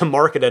it get to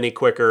market any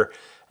quicker,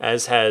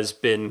 as has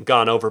been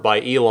gone over by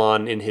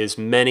Elon in his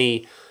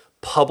many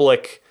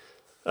public,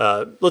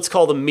 let's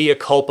call them mea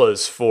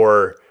culpas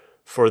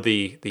for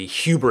the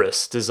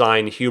hubris,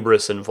 design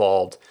hubris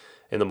involved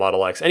in the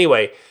Model X.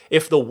 Anyway,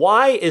 if the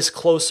Y is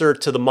closer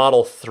to the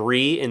Model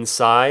 3 in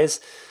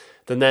size,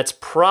 then that's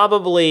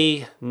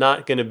probably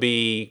not going to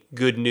be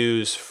good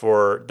news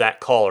for that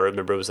caller.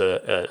 Remember, it was an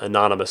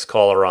anonymous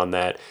caller on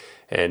that,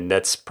 and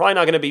that's probably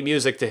not going to be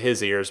music to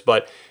his ears.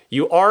 But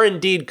you are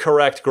indeed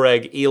correct,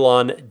 Greg.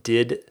 Elon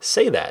did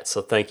say that,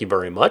 so thank you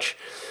very much.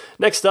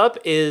 Next up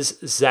is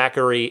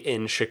Zachary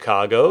in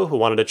Chicago, who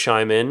wanted to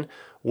chime in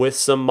with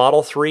some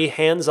Model 3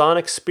 hands-on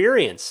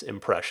experience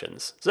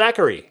impressions.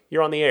 Zachary,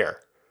 you're on the air.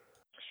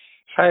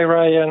 Hi,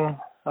 Ryan.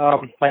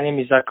 My name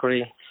is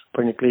Zachary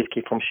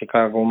Perniklivsky from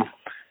Chicago.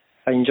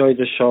 I enjoyed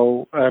the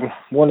show.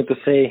 Wanted to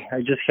say I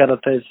just had a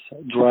test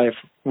drive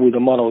with the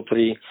Model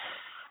 3.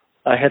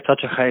 I had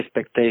such a high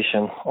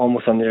expectation,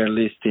 almost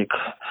unrealistic,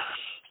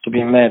 to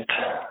be met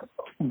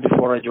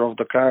before I drove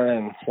the car,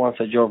 and once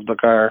I drove the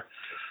car,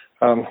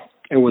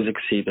 it was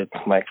exceeded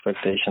my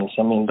expectations.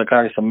 I mean, the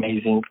car is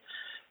amazing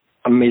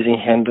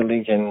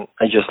handling, and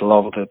I just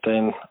loved it.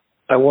 And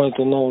I wanted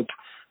to note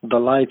the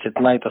lights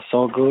at night are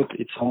so good.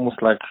 It's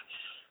almost like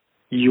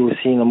you were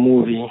seeing a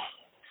movie,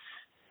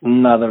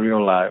 not a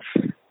real life.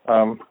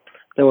 That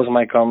was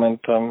my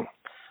comment.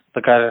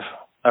 The car,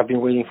 I've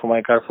been waiting for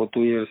my car for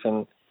 2 years,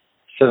 and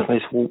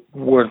certainly it's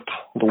worth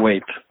the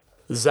wait.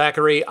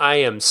 Zachary, I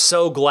am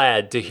so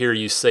glad to hear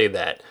you say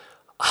that.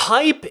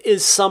 Hype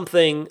is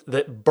something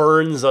that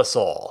burns us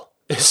all,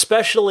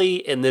 especially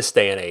in this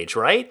day and age,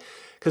 right?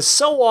 Because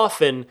so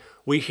often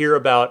we hear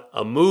about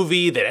a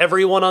movie that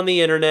everyone on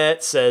the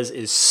internet says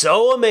is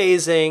so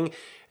amazing,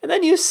 and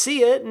then you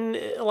see it, and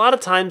a lot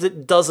of times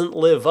it doesn't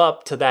live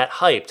up to that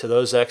hype, to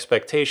those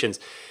expectations.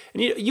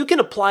 And you can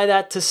apply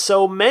that to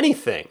so many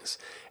things.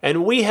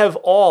 And we have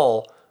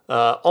all,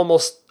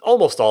 almost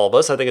all of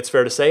us, I think it's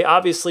fair to say,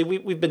 obviously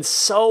we've been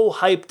so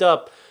hyped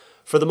up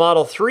for the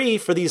Model 3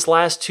 for these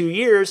last 2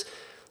 years.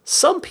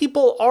 Some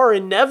people are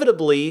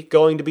inevitably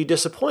going to be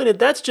disappointed.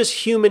 That's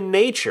just human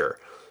nature.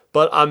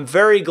 But I'm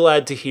very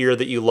glad to hear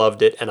that you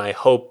loved it, and I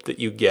hope that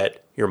you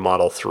get your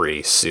Model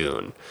 3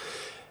 soon.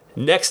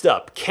 Next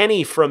up,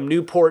 Kenny from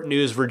Newport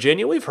News,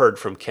 Virginia. We've heard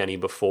from Kenny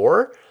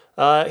before.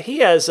 He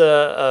has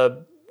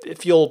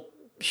if you'll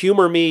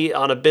humor me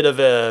on a bit of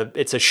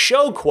it's a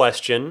show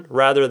question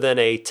rather than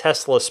a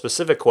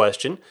Tesla-specific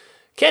question.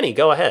 Kenny,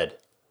 go ahead.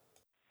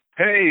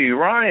 Hey,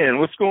 Ryan,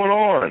 what's going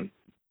on?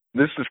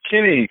 This is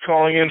Kenny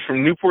calling in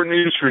from Newport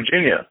News,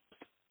 Virginia.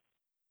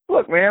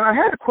 Look, man, I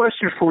had a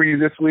question for you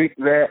this week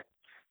that,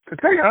 to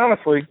tell you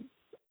honestly,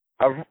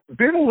 I've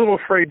been a little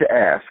afraid to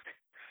ask.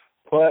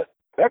 But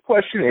that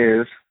question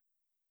is,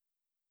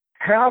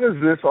 how does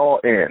this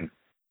all end?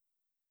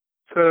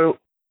 So,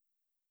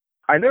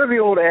 I know the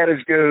old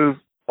adage goes,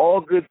 all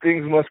good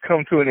things must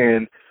come to an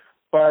end,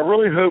 but I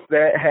really hope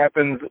that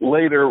happens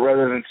later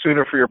rather than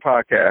sooner for your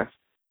podcast.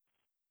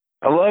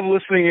 I love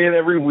listening in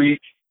every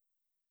week,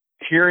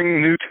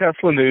 hearing new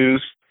Tesla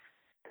news,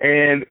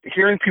 and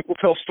hearing people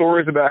tell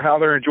stories about how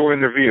they're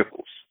enjoying their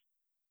vehicles.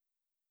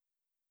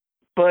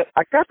 But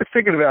I got to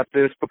thinking about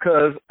this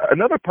because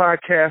another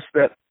podcast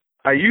that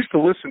I used to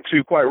listen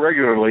to quite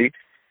regularly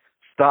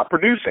stopped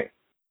producing.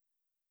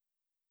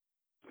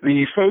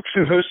 The folks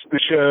who hosted the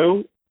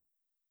show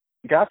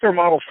got their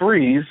Model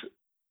 3s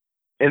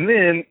and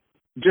then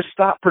just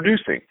stopped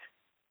producing.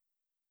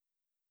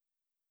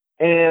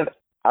 And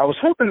I was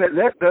hoping that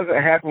that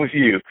doesn't happen with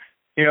you.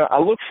 You know, I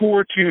look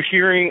forward to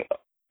hearing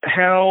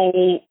how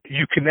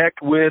you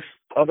connect with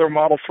other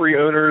Model 3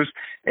 owners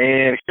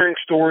and hearing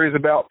stories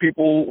about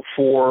people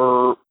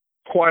for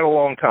quite a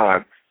long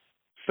time.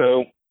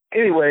 So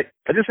anyway,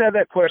 I just had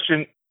that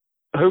question.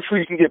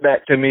 Hopefully you can get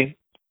back to me.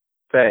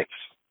 Thanks.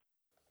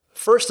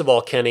 First of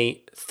all,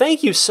 Kenny,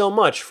 thank you so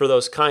much for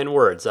those kind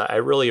words. I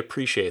really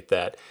appreciate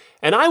that.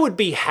 And I would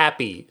be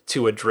happy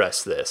to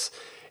address this.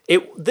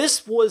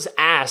 This was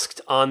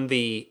asked on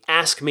the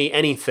Ask Me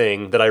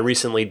Anything that I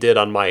recently did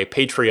on my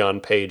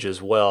Patreon page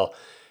as well.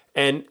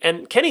 And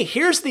Kenny,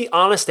 here's the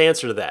honest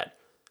answer to that.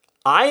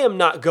 I am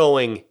not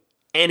going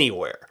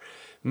anywhere.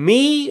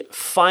 Me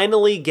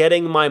finally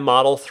getting my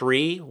Model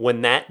 3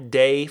 when that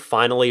day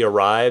finally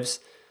arrives,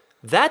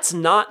 that's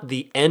not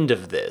the end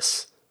of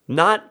this.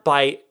 Not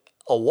by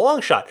a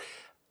long shot.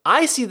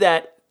 I see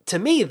that, to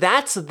me,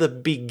 that's the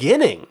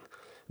beginning.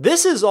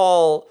 this is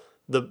all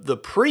the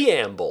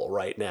preamble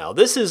right now.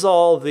 This is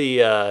all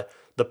the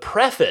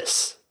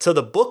preface to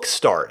the book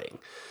starting.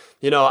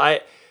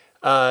 I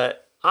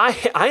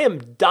am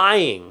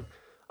dying.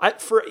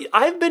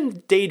 I've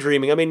been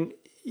daydreaming. I mean,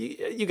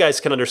 you guys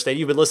can understand.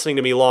 You've been listening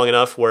to me long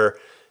enough where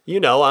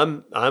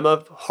I'm a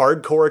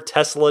hardcore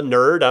Tesla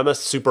nerd. I'm a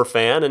super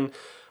fan, and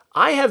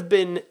I have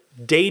been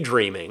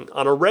daydreaming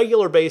on a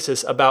regular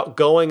basis about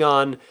going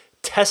on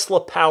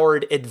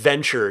Tesla-powered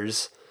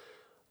adventures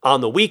on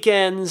the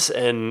weekends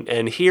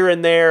and here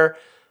and there.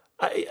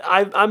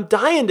 I'm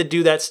dying to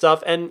do that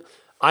stuff, and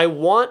I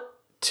want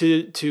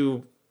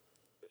to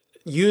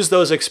use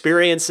those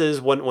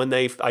experiences when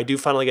I do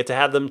finally get to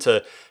have them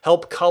to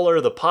help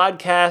color the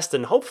podcast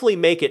and hopefully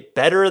make it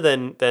better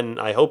than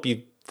I hope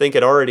you think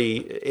it already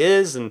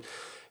is. And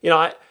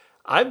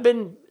I've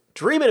been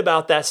dreaming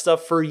about that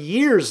stuff for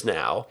years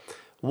now.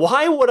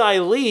 Why would I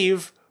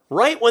leave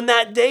right when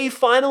that day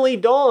finally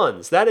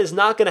dawns? That is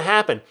not going to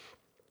happen.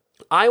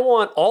 I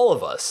want all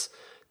of us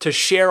to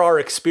share our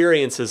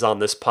experiences on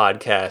this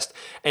podcast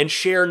and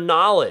share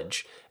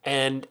knowledge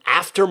and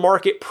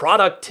aftermarket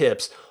product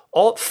tips,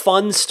 all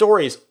fun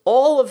stories,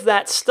 all of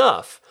that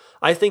stuff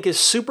I think is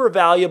super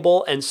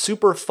valuable and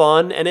super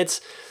fun. And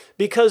it's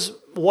because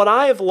what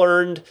I have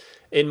learned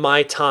in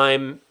my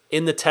time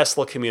in the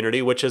Tesla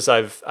community, which is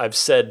I've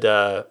said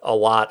a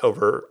lot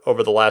over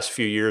the last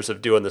few years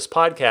of doing this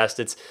podcast,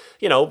 it's,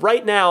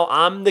 right now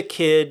I'm the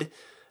kid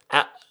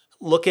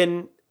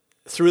looking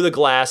through the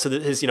glass, so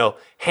that his,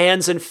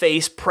 hands and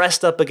face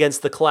pressed up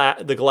against the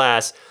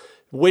glass,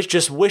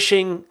 just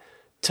wishing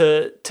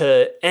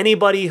to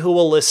anybody who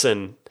will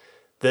listen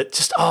that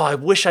just, I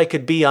wish I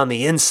could be on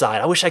the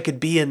inside. I wish I could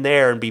be in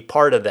there and be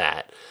part of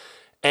that.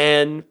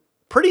 And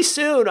pretty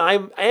soon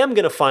I am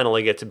going to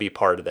finally get to be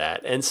part of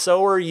that. And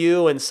so are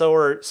you, and so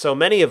are so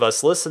many of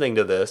us listening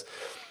to this.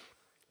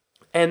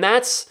 And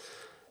that's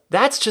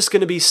just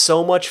going to be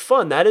so much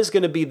fun. That is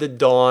going to be the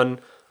dawn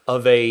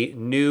of a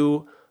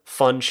new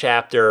fun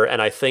chapter.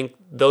 And I think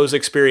those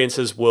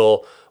experiences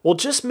will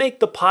just make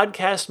the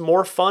podcast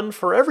more fun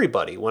for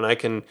everybody when I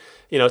can,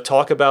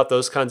 talk about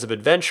those kinds of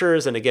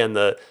adventures. And again,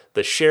 the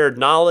shared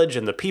knowledge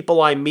and the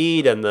people I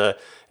meet and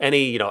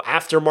any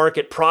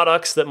aftermarket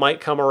products that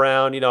might come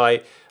around.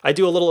 I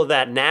do a little of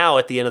that now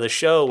at the end of the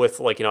show with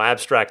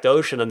Abstract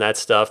Ocean and that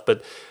stuff.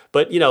 But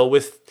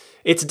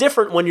it's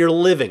different when you're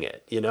living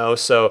it,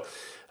 So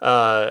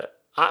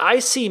I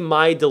see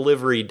my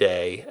delivery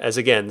day as,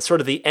 again,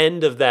 sort of the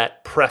end of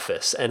that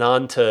preface and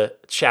on to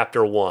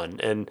chapter 1.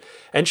 And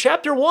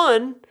chapter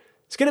 1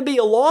 is going to be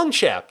a long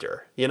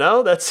chapter,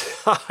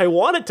 That's I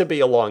want it to be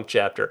a long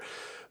chapter.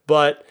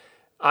 But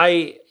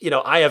I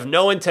have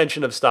no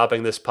intention of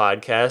stopping this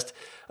podcast.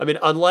 I mean,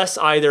 unless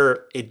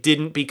either it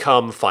didn't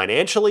become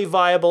financially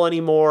viable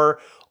anymore,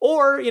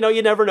 or,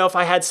 you never know, if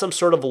I had some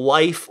sort of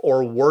life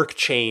or work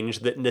change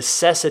that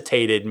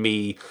necessitated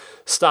me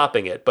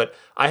stopping it. But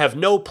I have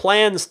no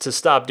plans to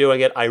stop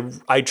doing it. I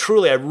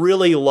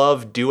really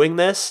love doing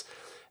this.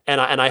 And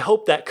I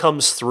hope that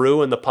comes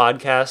through in the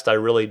podcast. I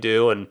really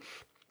do. And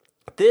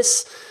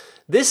this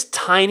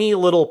tiny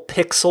little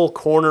pixel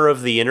corner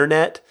of the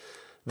internet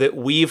that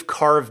we've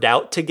carved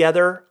out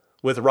together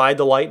with Ride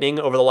the Lightning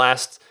over the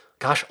last,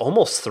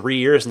 almost 3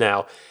 years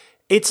now,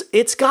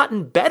 it's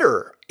gotten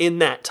better in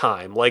that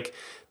time. Like,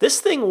 this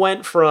thing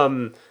went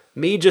from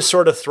me just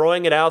sort of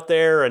throwing it out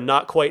there and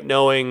not quite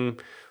knowing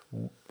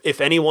if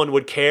anyone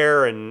would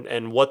care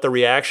and what the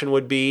reaction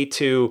would be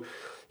to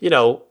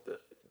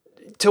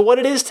what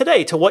it is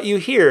today, to what you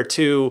hear,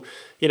 to,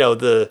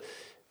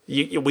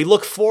 we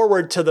look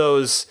forward to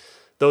those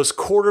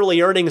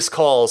quarterly earnings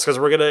calls because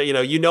we're going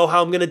to,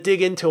 how I'm going to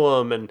dig into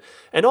them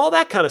and all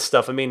that kind of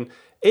stuff. I mean,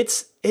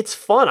 it's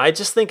fun. I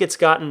just think it's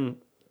gotten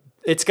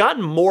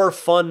more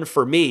fun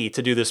for me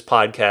to do this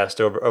podcast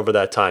over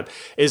that time.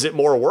 Is it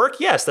more work?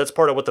 Yes, that's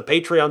part of what the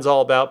Patreon's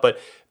all about. But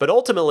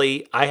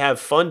ultimately, I have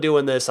fun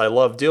doing this. I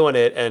love doing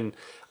it. And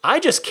I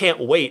just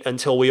can't wait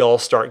until we all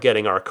start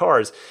getting our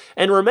cars.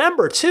 And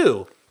remember,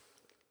 too,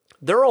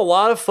 there are a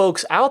lot of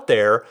folks out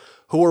there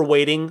who are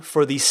waiting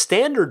for the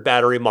standard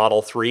battery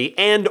Model 3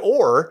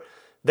 or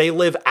they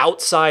live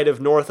outside of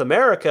North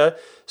America.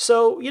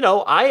 So,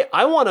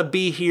 I want to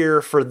be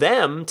here for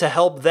them to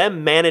help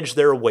them manage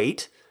their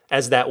weight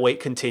as that weight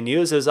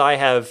continues, as I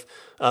have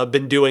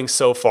been doing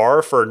so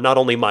far for not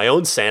only my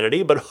own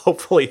sanity, but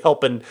hopefully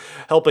helping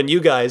you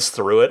guys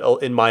through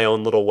it in my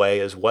own little way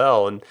as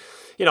well. And,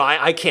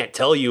 I can't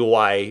tell you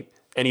why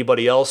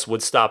anybody else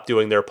would stop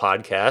doing their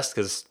podcast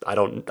because I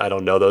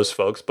don't know those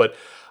folks, but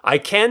I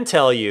can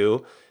tell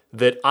you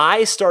that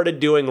I started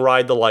doing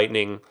Ride the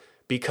Lightning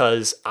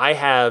because I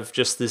have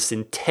just this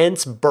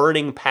intense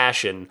burning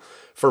passion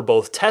for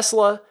both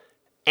Tesla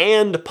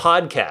and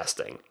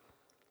podcasting.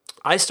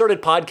 I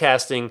started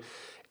podcasting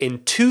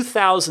in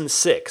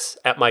 2006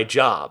 at my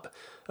job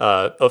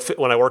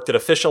when I worked at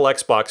Official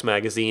Xbox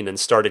Magazine and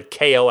started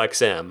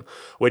KOXM,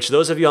 which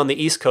those of you on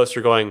the East Coast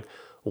are going,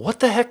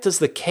 what the heck does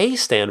the K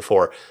stand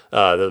for?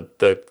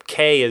 The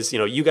K is,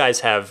 you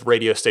guys have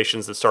radio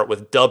stations that start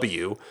with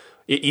W,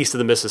 east of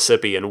the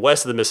Mississippi, and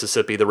west of the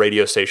Mississippi, the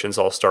radio stations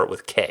all start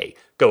with K.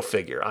 Go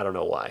figure. I don't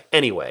know why.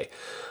 Anyway,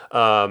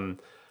 I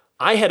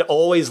had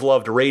always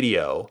loved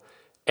radio,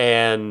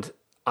 and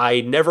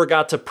I never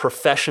got to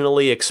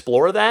professionally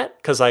explore that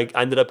because I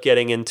ended up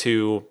getting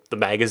into the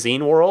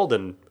magazine world,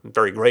 and I'm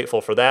very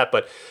grateful for that.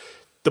 But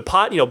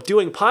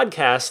doing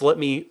podcasts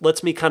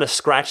lets me kind of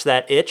scratch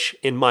that itch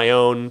in my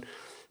own.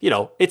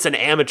 It's an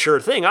amateur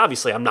thing.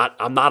 Obviously, I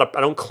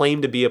don't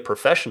claim to be a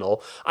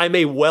professional. I'm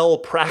a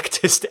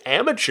well-practiced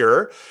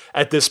amateur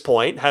at this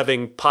point,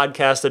 having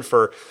podcasted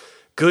for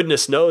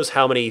goodness knows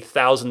how many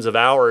thousands of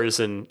hours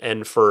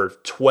and for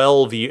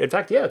 12 years. In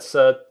fact, yeah,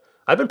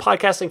 I've been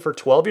podcasting for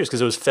 12 years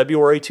because it was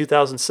February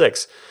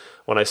 2006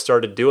 when I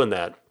started doing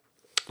the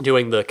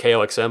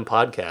KOXM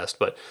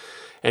podcast.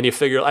 And you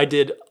figure I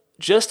did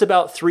just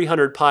about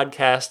 300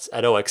 podcasts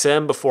at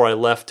OXM before I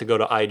left to go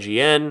to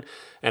IGN.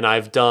 And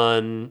I've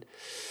done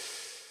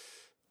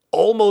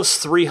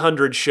almost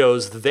 300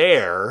 shows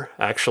there,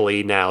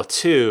 actually, now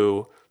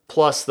too,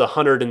 plus the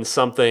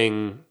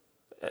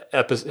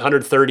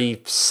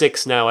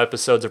 136 now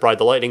episodes of Ride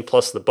the Lightning,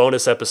 plus the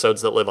bonus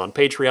episodes that live on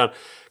Patreon.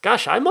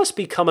 Gosh, I must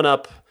be coming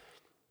up,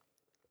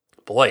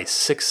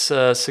 six,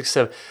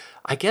 seven.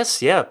 I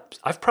guess, yeah,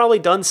 I've probably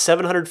done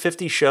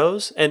 750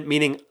 shows, and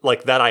meaning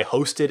like that I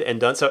hosted and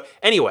done. So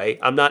anyway,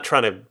 I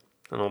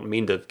don't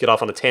mean to get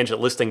off on a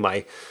tangent listing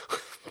my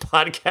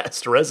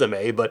podcast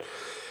resume, but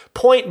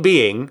point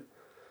being,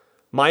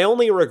 my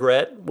only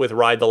regret with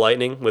Ride the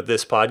Lightning, with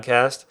this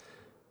podcast,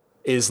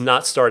 is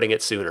not starting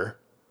it sooner.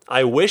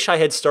 I wish I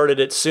had started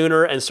it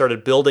sooner and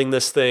started building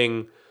this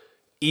thing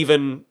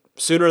even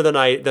sooner than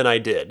I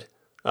did.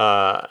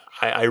 Because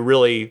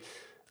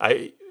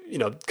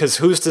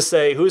who's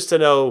to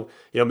know,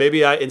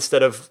 maybe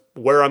instead of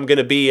where I'm going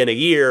to be in a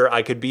year,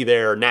 I could be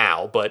there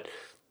now, but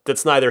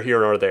that's neither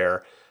here nor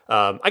there.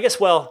 I guess,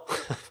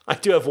 I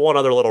do have one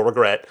other little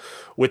regret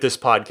with this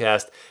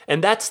podcast,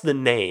 and that's the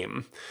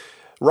name.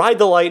 Ride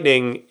the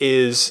Lightning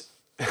it's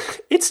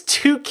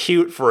too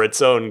cute for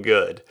its own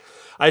good.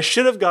 I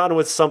should have gone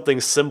with something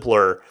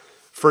simpler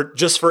for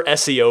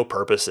SEO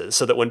purposes,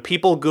 so that when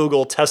people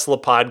Google Tesla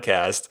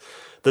podcast,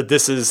 that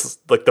this is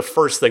like the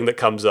first thing that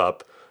comes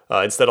up,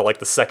 instead of like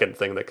the second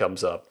thing that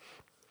comes up.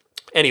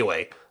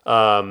 Anyway,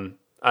 I'm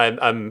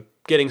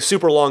getting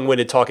super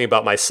long-winded talking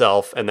about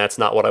myself, and that's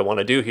not what I want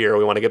to do here.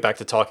 We want to get back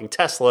to talking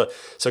Tesla.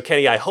 So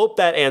Kenny, I hope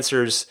that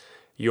answers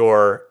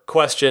your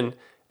question,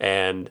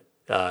 and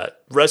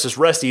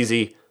rest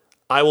easy.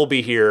 I will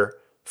be here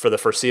for the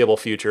foreseeable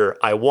future.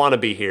 I want to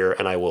be here,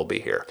 and I will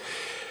be here.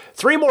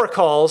 4 more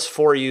calls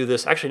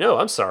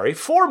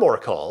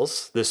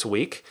this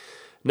week.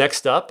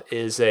 Next up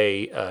is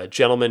a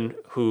gentleman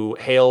who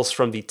hails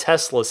from the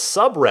Tesla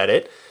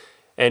subreddit,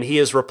 and he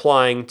is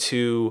replying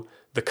to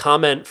the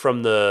comment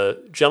from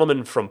the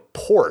gentleman from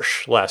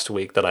Porsche last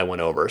week that I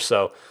went over.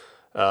 So,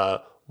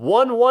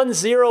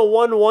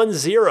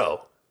 110110,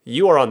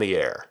 you are on the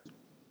air.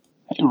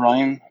 Hey,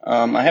 Ryan.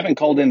 I haven't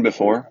called in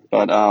before,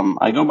 but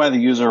I go by the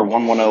user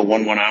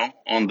 110110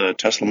 on the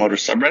Tesla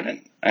Motors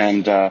subreddit,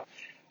 and I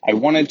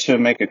wanted to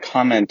make a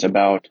comment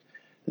about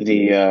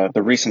the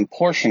recent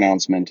Porsche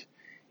announcement,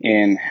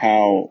 in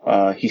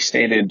how he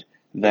stated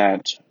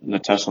that the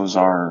Teslas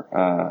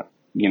are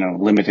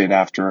limited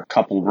after a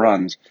couple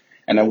runs.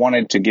 And I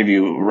wanted to give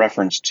you a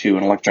reference to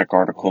an electric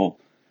article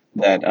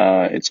that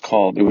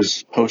it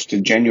was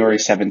posted January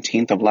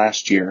 17th of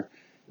last year,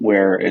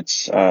 where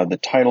the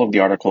title of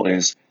the article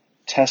is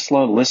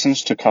Tesla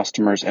Listens to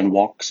Customers and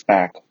Walks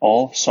Back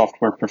All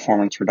Software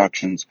Performance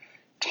Reductions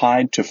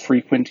Tied to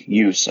Frequent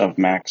Use of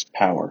Max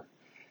Power.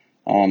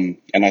 And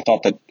I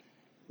thought that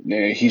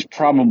he's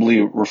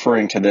probably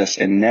referring to this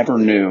and never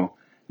knew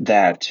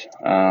that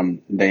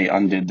they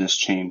undid this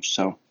change.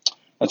 So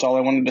that's all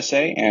I wanted to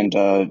say, and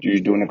you're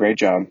doing a great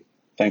job.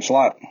 Thanks a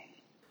lot.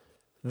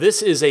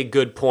 This is a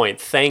good point.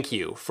 Thank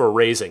you for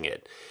raising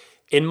it.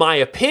 In my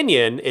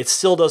opinion, it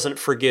still doesn't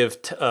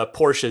forgive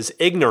Porsche's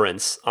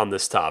ignorance on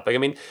this topic. I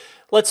mean,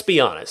 let's be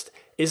honest.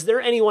 Is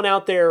there anyone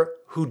out there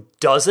who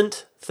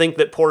doesn't think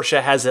that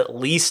Porsche has at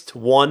least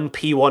one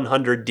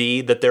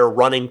P100D that they're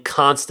running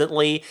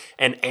constantly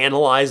and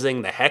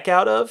analyzing the heck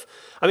out of?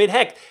 I mean,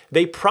 heck,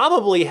 they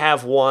probably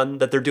have one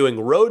that they're doing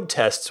road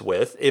tests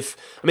with,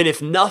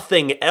 if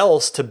nothing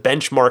else, to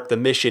benchmark the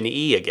Mission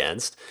E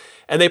against.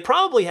 And they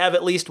probably have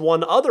at least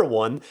one other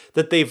one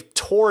that they've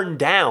torn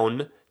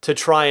down to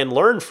try and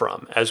learn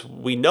from, as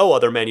we know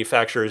other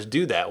manufacturers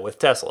do that with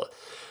Tesla.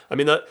 I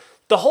mean,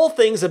 the whole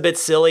thing's a bit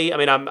silly. I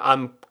mean,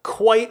 I'm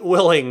quite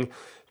willing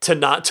to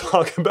not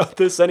talk about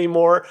this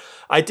anymore.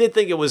 I did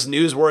think it was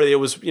newsworthy. It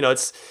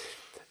was,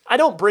 I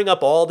don't bring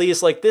up all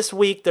these. Like this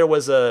week, there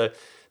was a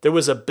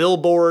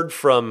billboard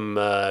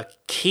from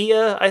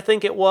Kia, I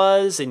think it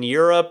was, in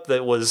Europe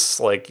that was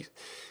like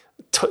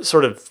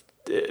sort of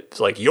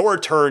like your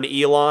turn,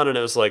 Elon, and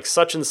it was like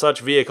such and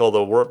such vehicle,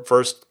 the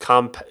first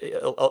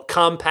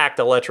compact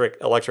electric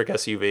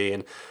SUV,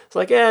 and it's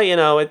like, yeah,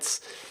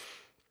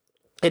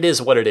 it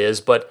is what it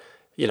is, but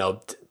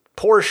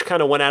Porsche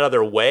kind of went out of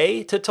their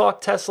way to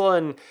talk Tesla,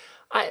 and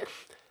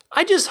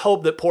I just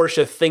hope that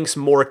Porsche thinks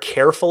more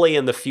carefully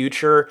in the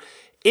future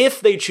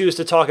if they choose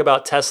to talk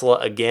about Tesla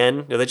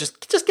again. They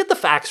just get the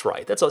facts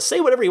right. That's all. Say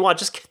whatever you want,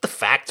 just get the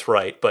facts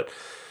right. But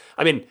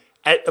I mean,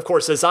 of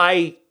course, as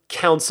I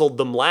counseled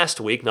them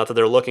last week, not that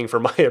they're looking for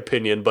my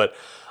opinion, but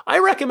I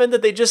recommend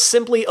that they just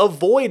simply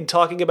avoid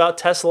talking about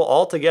Tesla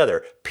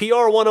altogether.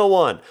 PR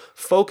 101,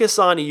 focus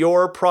on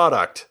your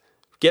product.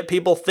 Get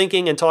people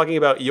thinking and talking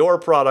about your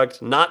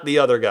product, not the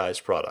other guy's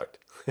product.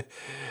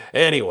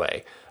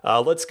 Anyway,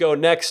 let's go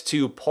next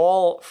to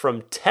Paul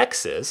from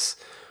Texas,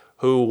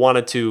 who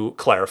wanted to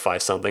clarify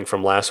something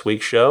from last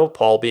week's show.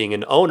 Paul being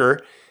an owner,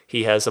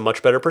 he has a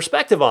much better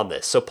perspective on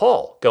this. So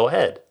Paul, go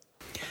ahead.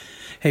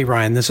 Hey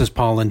Ryan, this is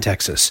Paul in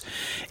Texas.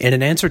 In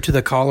an answer to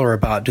the caller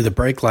about do the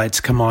brake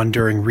lights come on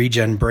during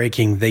regen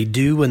braking, they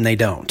do and they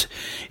don't.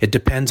 It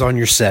depends on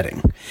your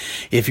setting.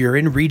 If you're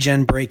in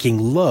regen braking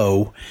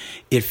low,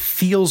 it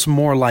feels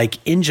more like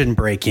engine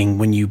braking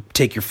when you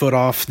take your foot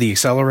off the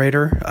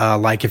accelerator,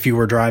 like if you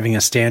were driving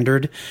a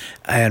standard,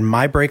 and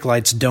my brake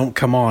lights don't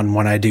come on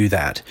when I do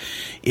that.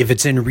 If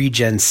it's in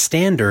regen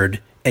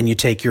standard, and you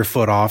take your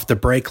foot off, the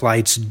brake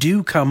lights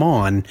do come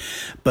on,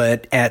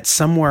 but at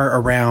somewhere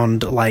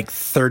around like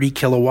 30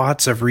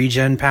 kilowatts of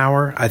regen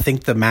power. I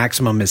think the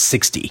maximum is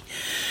 60.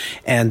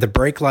 And the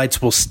brake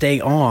lights will stay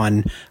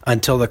on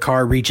until the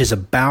car reaches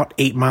about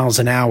 8 miles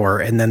an hour,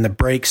 and then the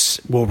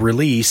brakes will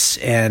release,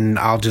 and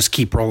I'll just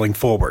keep rolling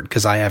forward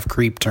because I have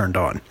creep turned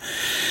on.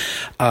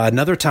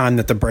 Another time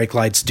that the brake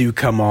lights do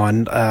come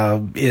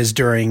on is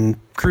during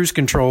cruise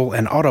control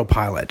and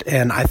autopilot.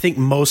 And I think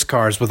most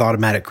cars with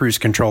automatic cruise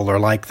control are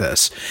like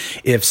this.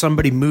 If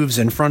somebody moves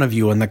in front of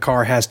you and the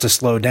car has to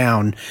slow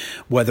down,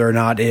 whether or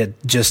not it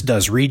just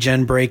does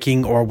regen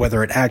braking or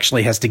whether it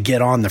actually has to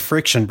get on the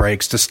friction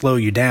brakes to slow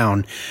you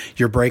down,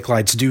 your brake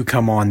lights do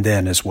come on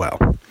then as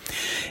well.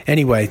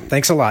 Anyway,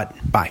 thanks a lot.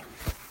 Bye.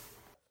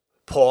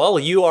 Paul,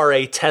 you are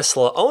a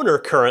Tesla owner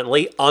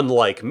currently,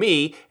 unlike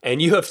me,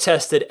 and you have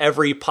tested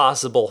every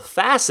possible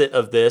facet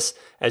of this,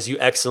 as you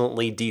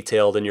excellently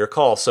detailed in your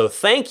call. So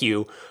thank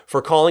you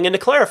for calling in to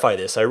clarify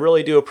this. I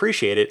really do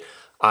appreciate it.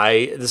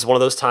 This is one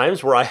of those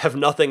times where I have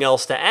nothing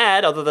else to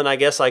add other than I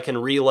guess I can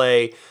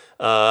relay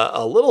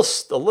a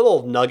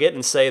little nugget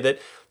and say that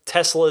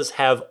Teslas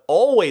have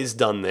always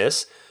done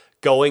this,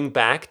 going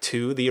back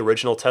to the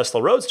original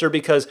Tesla Roadster,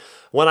 because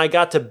when I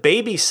got to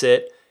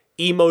babysit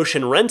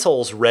Emotion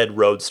Rentals' red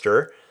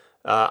Roadster,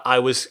 I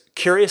was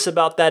curious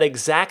about that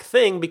exact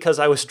thing because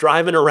I was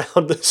driving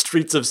around the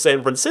streets of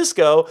San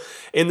Francisco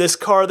in this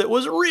car that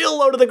was real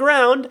low to the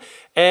ground,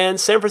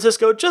 and San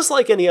Francisco, just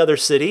like any other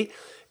city,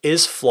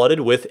 is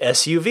flooded with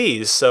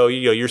SUVs. So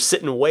you're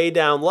sitting way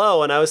down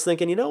low, and I was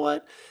thinking, you know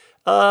what?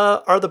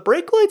 Are the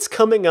brake lights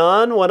coming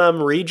on when I'm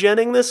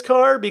regenning this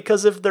car?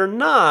 Because if they're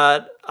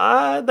not,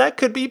 that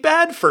could be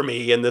bad for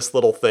me in this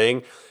little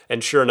thing.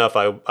 And sure enough,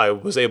 I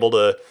was able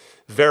to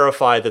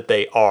verify that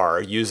they are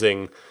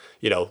using,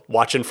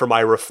 watching for my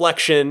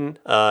reflection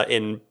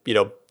in,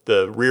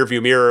 the rear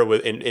view mirror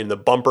in the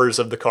bumpers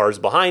of the cars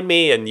behind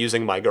me, and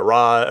using my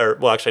garage, or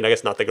well, actually, I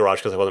guess not the garage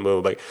because I wasn't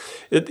moving,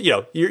 but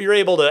you're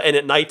able to, and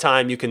at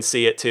nighttime you can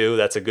see it too.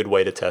 That's a good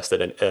way to test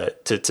it and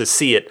to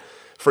see it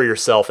for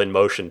yourself in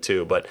motion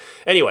too. But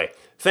anyway,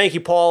 thank you,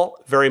 Paul,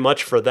 very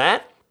much for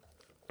that.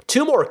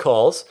 2 more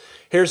calls.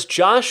 Here's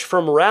Josh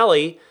from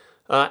Raleigh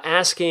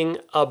asking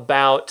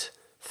about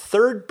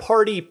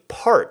third-party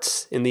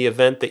parts in the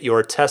event that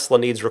your Tesla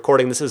needs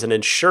recording. This is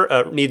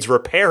needs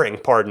repairing,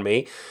 pardon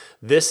me.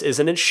 This is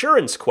an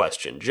insurance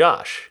question.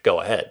 Josh, go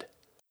ahead.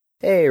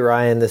 Hey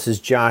Ryan, this is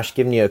Josh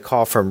giving you a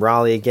call from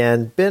Raleigh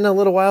again. Been a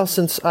little while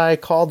since I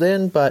called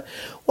in, but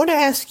want to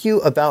ask you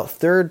about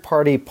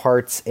third-party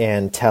parts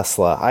and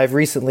Tesla. I've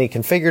recently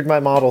configured my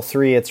Model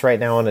 3. It's right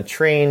now on a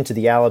train to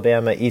the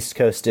Alabama East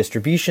Coast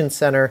Distribution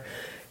Center.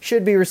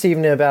 Should be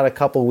receiving it in about a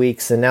couple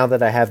weeks, and now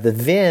that I have the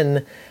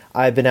VIN,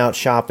 I've been out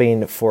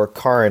shopping for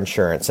car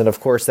insurance. And of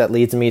course, that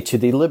leads me to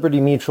the Liberty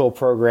Mutual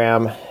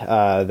program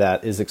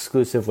that is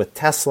exclusive with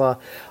Tesla.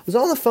 I was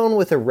on the phone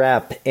with a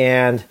rep,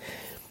 and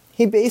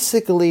he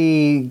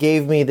basically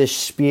gave me this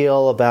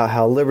spiel about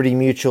how Liberty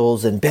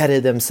Mutual's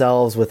embedded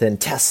themselves within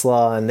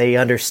Tesla, and they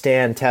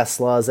understand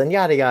Teslas, and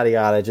yada, yada,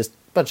 yada, just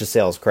a bunch of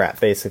sales crap,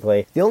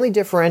 basically. The only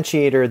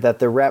differentiator that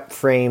the rep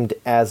framed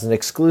as an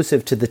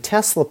exclusive to the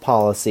Tesla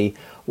policy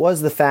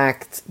was the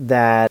fact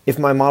that if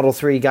my Model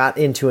 3 got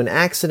into an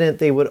accident,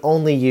 they would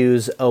only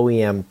use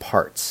OEM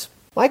parts.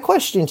 My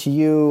question to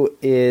you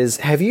is,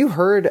 have you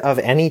heard of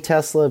any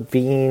Tesla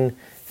being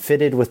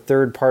fitted with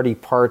third-party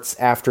parts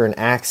after an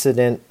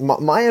accident?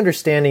 My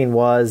understanding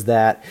was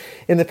that,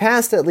 in the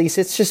past at least,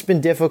 it's just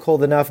been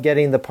difficult enough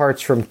getting the parts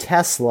from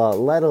Tesla,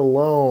 let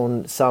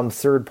alone some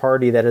third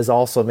party that is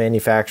also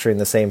manufacturing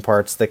the same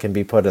parts that can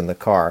be put in the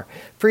car.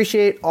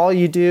 Appreciate all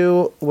you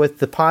do with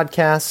the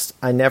podcast.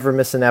 I never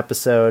miss an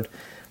episode.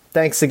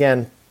 Thanks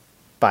again.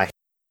 Bye.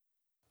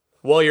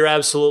 Well, you're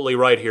absolutely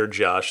right here,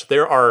 Josh.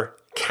 There are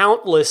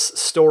countless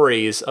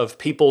stories of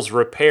people's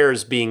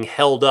repairs being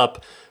held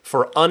up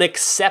for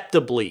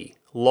unacceptably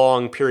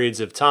long periods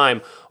of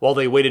time while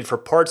they waited for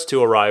parts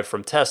to arrive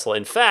from Tesla.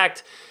 In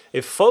fact,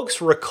 if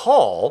folks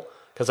recall,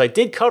 because I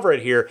did cover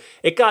it here,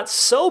 it got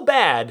so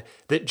bad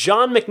that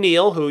John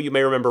McNeil, who you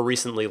may remember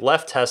recently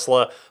left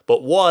Tesla,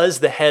 but was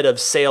the head of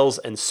sales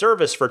and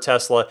service for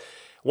Tesla,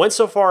 went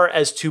so far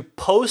as to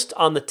post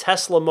on the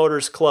Tesla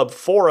Motors Club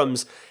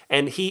forums,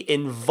 and he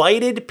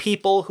invited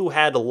people who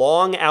had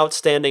long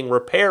outstanding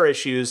repair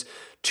issues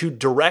to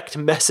direct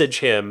message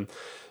him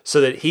so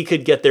that he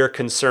could get their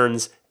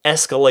concerns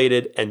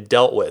escalated and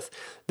dealt with.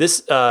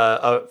 This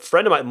a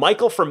friend of mine,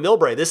 Michael from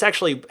Millbrae, this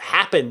actually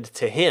happened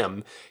to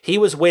him. He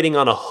was waiting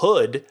on a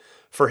hood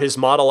for his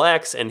Model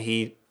X, and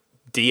he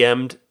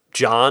DM'd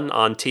John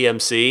on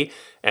TMC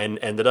and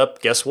ended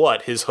up, guess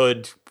what? His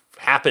hood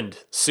happened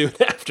soon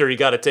after he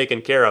got it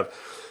taken care of.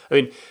 I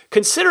mean,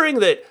 considering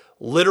that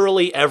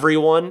literally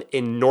everyone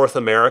in North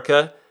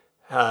America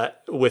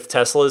with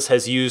Teslas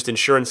has used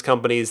insurance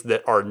companies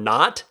that are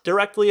not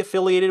directly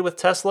affiliated with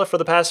Tesla for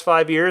the past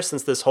 5 years,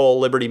 since this whole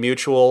Liberty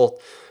Mutual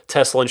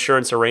Tesla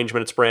insurance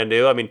arrangement, it's brand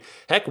new. I mean,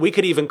 heck, we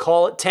could even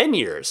call it 10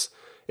 years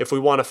if we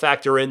want to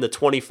factor in the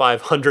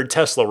 2,500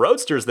 Tesla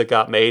Roadsters that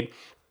got made.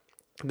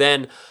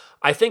 Then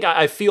I think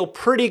I feel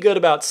pretty good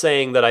about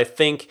saying that I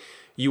think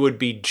you would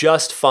be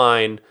just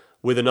fine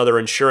with another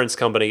insurance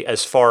company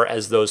as far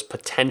as those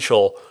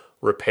potential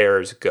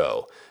repairs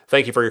go.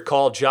 Thank you for your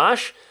call,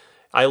 Josh.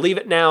 I leave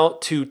it now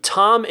to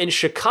Tom in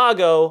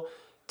Chicago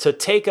to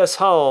take us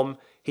home.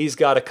 He's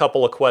got a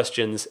couple of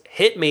questions.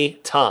 Hit me,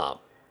 Tom.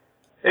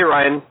 Hey,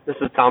 Ryan. This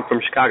is Tom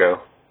from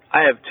Chicago.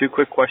 I have two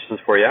quick questions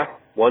for you.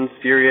 One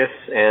serious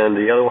and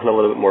the other one a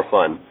little bit more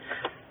fun.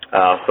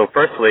 So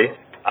firstly,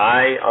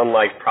 I,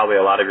 unlike probably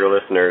a lot of your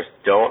listeners,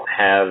 don't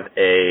have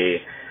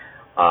a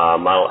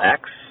Model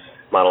X,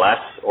 Model S,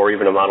 or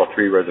even a Model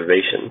 3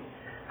 reservation.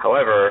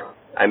 However,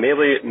 I may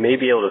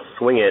be able to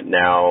swing it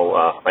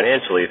now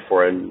financially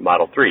for a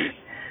Model 3.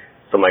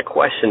 So my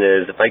question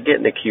is, if I get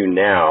in the queue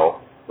now,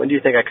 when do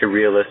you think I could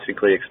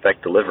realistically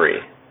expect delivery,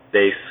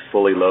 base,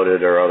 fully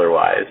loaded, or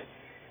otherwise?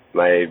 Am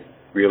I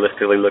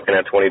realistically looking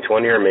at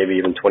 2020 or maybe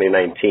even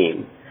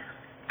 2019?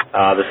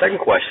 The second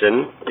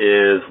question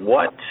is,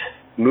 what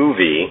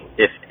movie,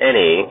 if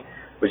any,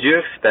 would you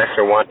expect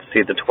or want to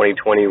see the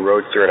 2020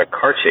 Roadster in a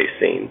car chase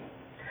scene?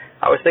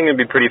 I was thinking it'd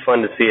be pretty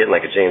fun to see it in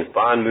like a James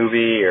Bond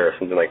movie or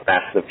something like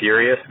Fast and the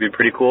Furious. It'd be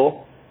pretty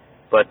cool.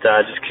 But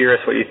just curious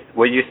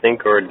what you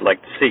think or would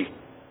like to see.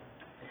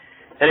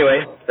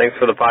 Anyway, thanks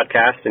for the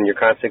podcast and your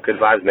constant good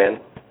vibes, man.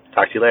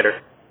 Talk to you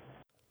later.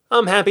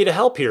 I'm happy to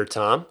help here,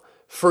 Tom.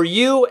 For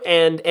you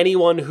and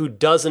anyone who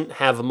doesn't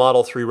have a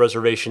Model 3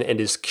 reservation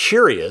and is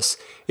curious,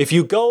 if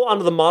you go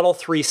onto the Model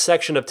 3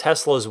 section of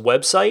Tesla's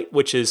website,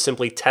 which is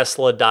simply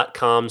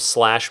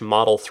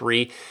tesla.com/Model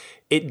 3,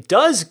 it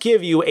does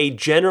give you a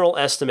general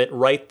estimate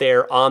right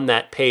there on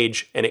that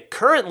page, and it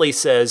currently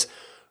says,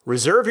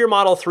 reserve your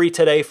Model 3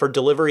 today for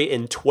delivery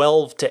in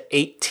 12 to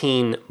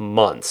 18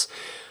 months.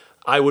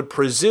 I would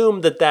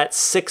presume that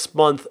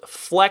 6-month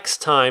flex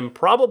time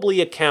probably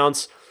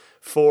accounts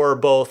for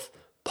both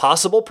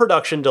possible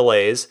production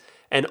delays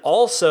and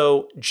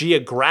also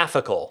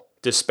geographical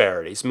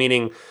disparities,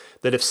 meaning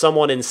that if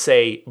someone in,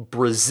 say,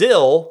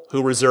 Brazil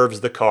who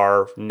reserves the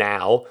car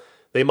now,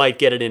 they might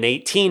get it in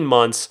 18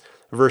 months,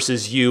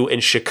 versus you in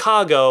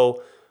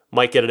Chicago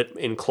might get it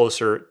in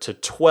closer to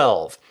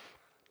 12.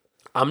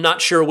 I'm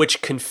not sure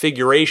which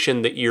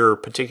configuration that you're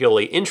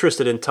particularly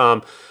interested in,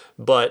 Tom,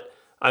 but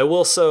I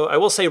will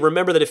say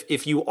remember that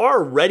if you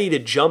are ready to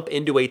jump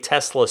into a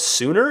Tesla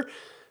sooner,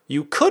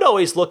 you could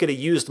always look at a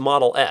used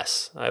Model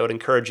S. I would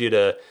encourage you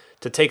to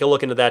take a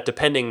look into that,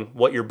 depending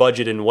what your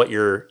budget and what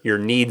your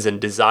needs and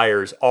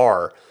desires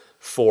are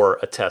for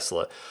a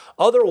Tesla.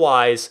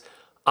 Otherwise,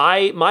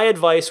 my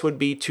advice would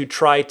be to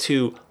try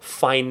to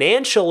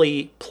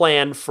financially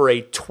plan for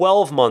a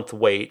 12-month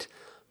wait,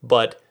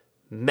 but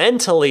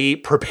mentally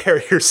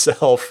prepare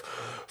yourself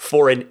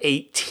for an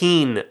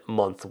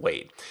 18-month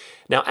wait.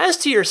 Now, as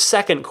to your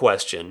second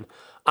question,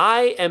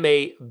 I am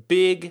a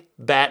big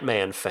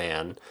Batman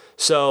fan,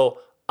 so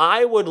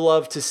I would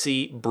love to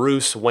see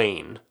Bruce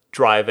Wayne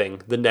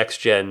driving the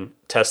next-gen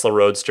Tesla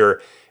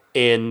Roadster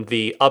in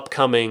the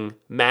upcoming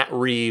Matt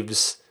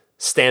Reeves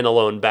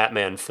standalone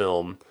Batman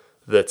film.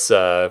 That's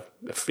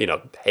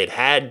it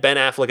had Ben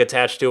Affleck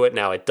attached to it.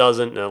 Now it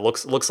doesn't, and it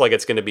looks like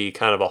it's going to be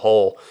kind of a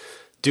whole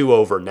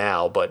do-over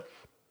now. But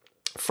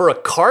for a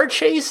car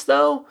chase,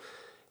 though,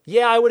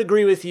 yeah, I would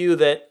agree with you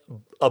that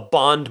a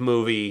Bond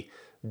movie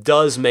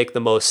does make the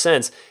most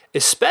sense,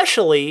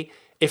 especially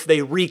if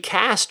they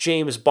recast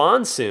James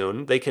Bond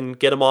soon. They can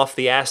get him off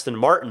the Aston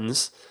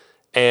Martins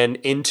and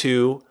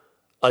into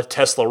a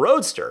Tesla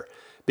Roadster,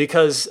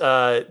 because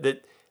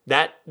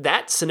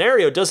that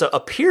scenario does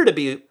appear to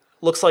be.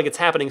 Looks like it's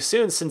happening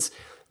soon, since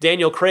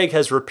Daniel Craig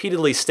has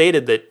repeatedly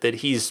stated that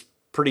he's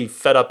pretty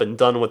fed up and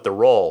done with the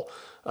role.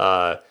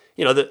 That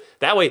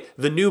way,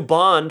 the new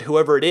Bond,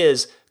 whoever it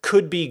is,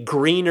 could be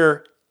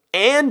greener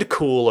and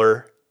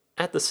cooler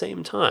at the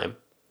same time.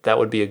 That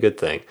would be a good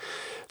thing.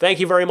 Thank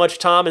you very much,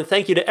 Tom, and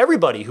thank you to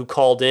everybody who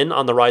called in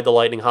on the Ride the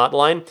Lightning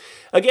hotline.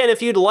 Again,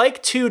 if you'd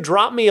like to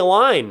drop me a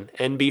line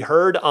and be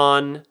heard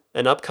on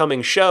an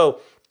upcoming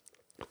show,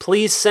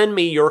 please send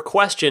me your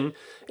question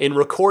in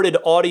recorded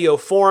audio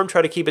form.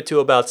 Try to keep it to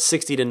about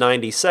 60 to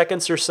 90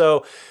 seconds or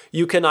so.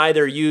 You can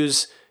either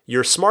use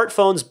your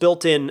smartphone's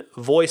built-in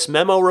voice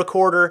memo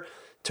recorder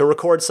to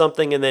record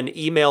something and then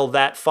email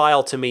that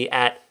file to me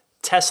at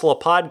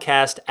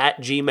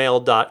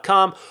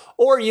teslapodcast@gmail.com,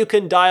 or you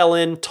can dial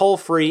in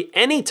toll-free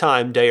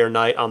anytime, day or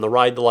night, on the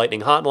Ride the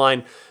Lightning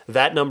hotline.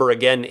 That number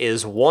again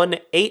is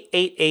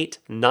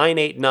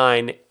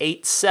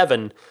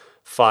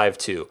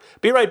 1-888-989-8752.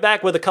 Be right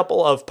back with a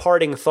couple of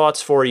parting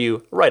thoughts for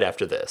you right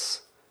after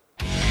this.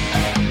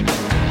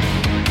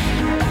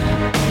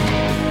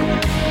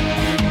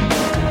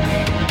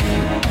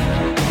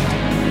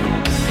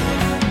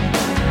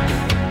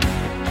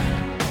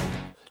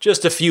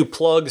 Just a few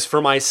plugs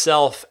for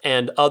myself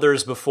and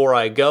others before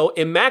I go.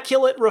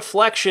 Immaculate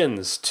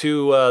Reflections.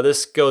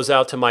 This goes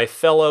out to my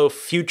fellow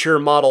future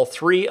Model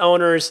 3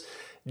 owners,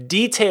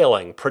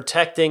 detailing,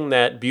 protecting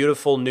that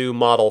beautiful new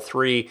Model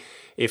 3.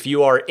 If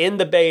you are in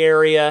the Bay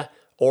Area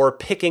or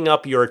picking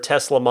up your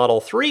Tesla Model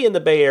 3 in the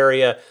Bay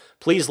Area,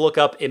 please look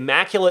up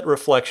Immaculate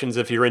Reflections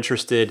if you're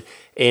interested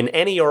in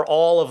any or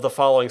all of the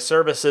following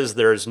services.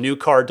 There's new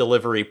car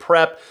delivery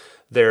prep.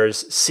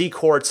 There's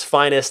C-Quartz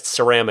finest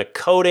ceramic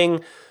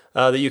coating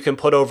that you can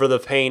put over the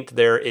paint.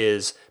 There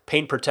is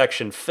paint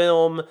protection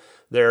film.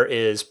 There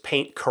is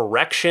paint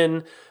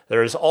correction.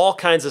 There's all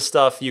kinds of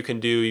stuff you can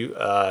do.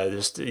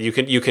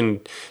 You can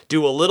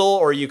do a little,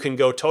 or you can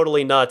go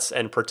totally nuts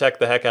and protect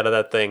the heck out of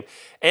that thing.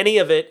 Any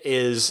of it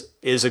is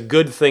a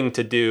good thing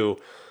to do.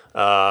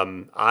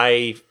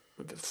 I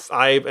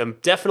am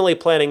definitely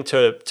planning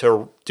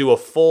to do a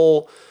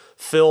full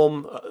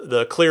film,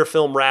 the clear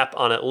film wrap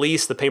on at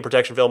least the paint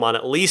protection film on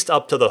at least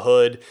up to the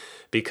hood,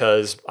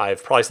 because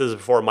I've probably said this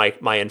before, my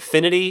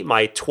Infiniti,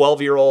 my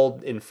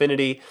 12-year-old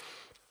Infiniti,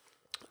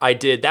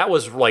 that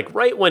was like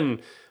right when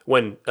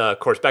of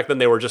course, back then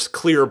they were just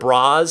clear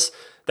bras.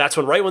 That's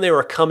right when they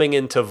were coming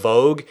into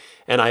vogue,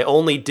 and I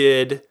only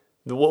did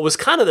what was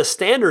kind of the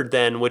standard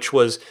then, which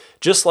was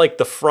just like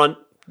the front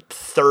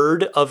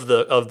third of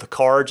the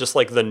car, just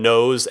like the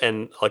nose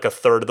and like a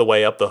third of the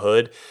way up the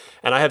hood.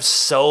 And I have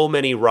so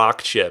many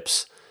rock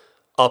chips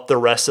up the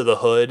rest of the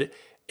hood.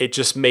 It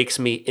just makes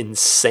me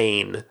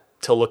insane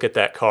to look at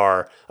that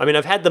car. I mean,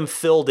 I've had them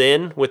filled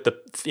in with the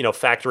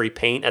factory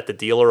paint at the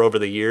dealer over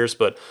the years,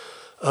 but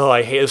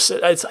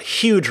it's a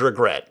huge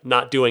regret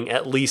not doing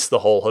at least the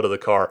whole hood of the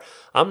car.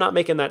 I'm not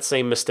making that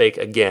same mistake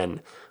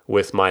again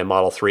with my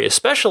Model 3,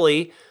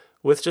 especially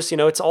with just,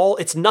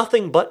 it's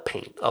nothing but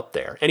paint up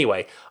there.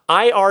 Anyway,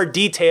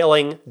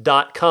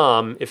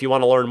 irdetailing.com if you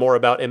want to learn more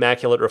about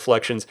Immaculate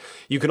Reflections.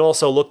 You can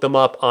also look them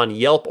up on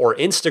Yelp or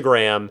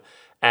Instagram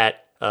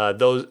at that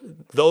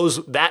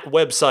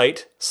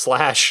website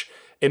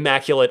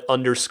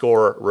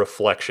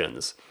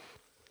 /immaculate_reflections.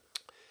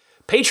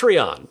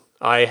 Patreon.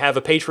 I have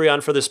a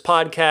Patreon for this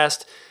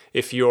podcast.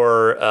 If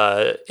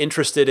you're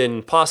interested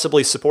in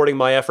possibly supporting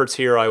my efforts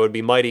here, I would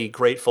be mighty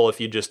grateful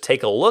if you just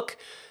take a look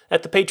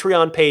at the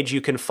Patreon page.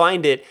 You can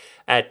find it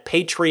at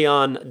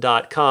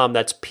patreon.com.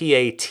 That's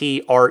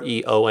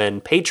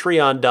Patreon,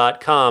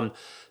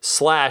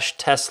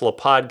 patreon.com/Tesla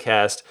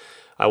podcast.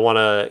 I want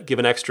to give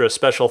an extra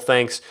special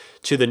thanks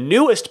to the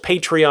newest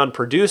Patreon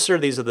producer.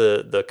 These are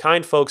the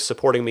kind folks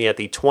supporting me at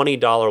the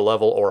 $20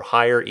 level or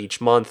higher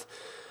each month.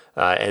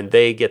 And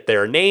they get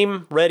their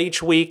name read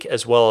each week,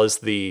 as well as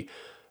the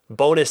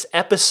bonus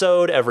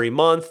episode every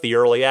month, the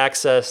early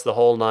access, the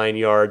whole 9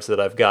 yards that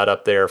I've got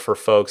up there for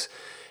folks.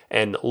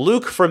 And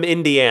Luke from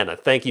Indiana,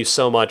 thank you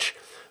so much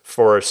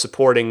for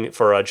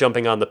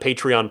jumping on the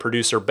Patreon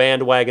producer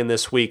bandwagon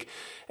this week.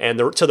 And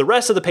to the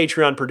rest of the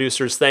Patreon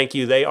producers, thank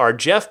you. They are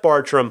Jeff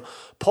Bartram,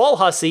 Paul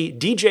Hussey,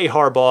 DJ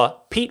Harbaugh,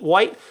 Pete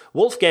White,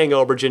 Wolfgang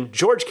Obergen,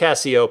 George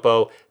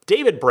Cassiopo,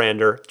 David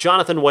Brander,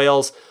 Jonathan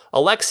Wales,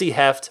 Alexi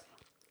Heft,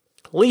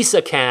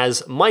 Lisa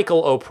Kaz,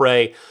 Michael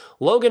O'Prey,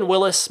 Logan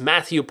Willis,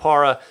 Matthew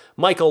Para,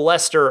 Michael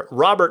Lester,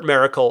 Robert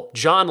Miracle,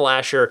 John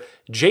Lasher,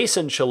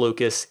 Jason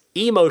Chalukas,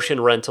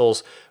 Emotion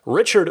Rentals,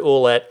 Richard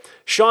Ouellette,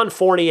 Sean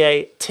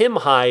Fournier, Tim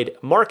Hyde,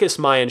 Marcus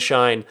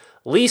Mayenshine,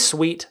 Lee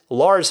Sweet,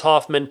 Lars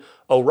Hoffman,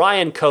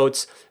 Orion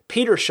Coates,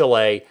 Peter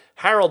Chalet,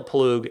 Harold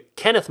Plug,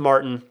 Kenneth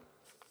Martin,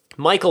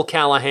 Michael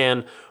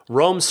Callahan,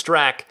 Rome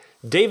Strack,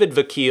 David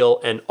Vakil,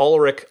 and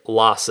Ulrich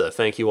Lassa.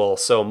 Thank you all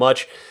so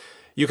much.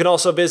 You can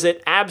also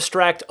visit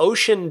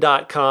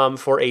abstractocean.com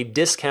for a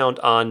discount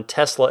on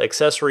Tesla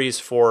accessories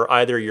for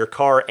either your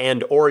car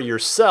and or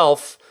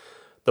yourself.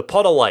 The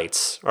puddle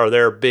lights are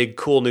their big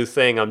cool new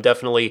thing. I'm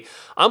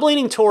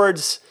leaning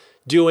towards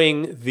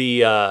doing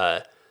the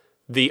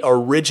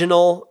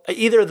original,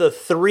 either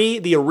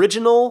the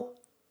original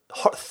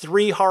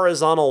 3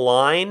 horizontal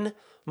line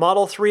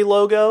Model 3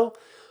 logo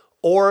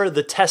or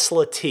the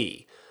Tesla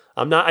T.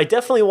 I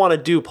definitely want to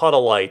do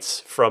puddle lights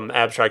from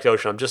Abstract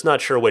Ocean. I'm just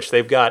not sure which.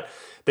 They've got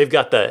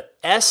the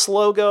S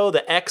logo,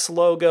 the X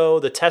logo,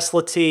 the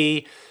Tesla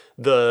T,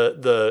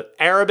 the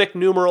Arabic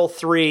numeral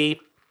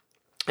 3,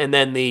 and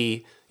then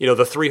the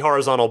 3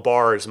 horizontal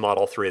bars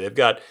Model 3. They've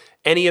got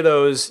any of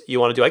those you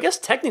want to do. I guess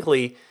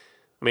technically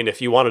I mean,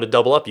 if you wanted to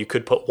double up, you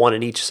could put one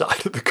in each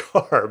side of the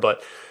car.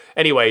 But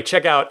anyway,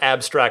 check out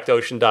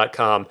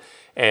abstractocean.com.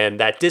 And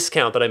that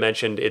discount that I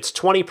mentioned, it's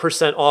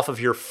 20% off of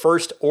your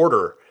first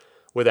order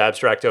with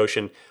Abstract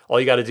Ocean. All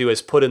you got to do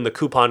is put in the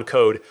coupon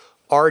code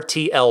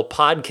RTL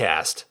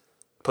Podcast.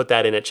 Put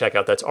that in at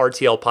checkout. That's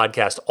RTL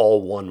Podcast,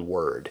 all one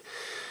word.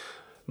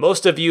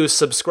 Most of you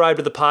subscribe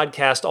to the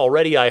podcast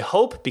already, I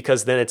hope,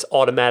 because then it's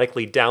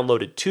automatically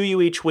downloaded to you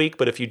each week.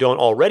 But if you don't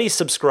already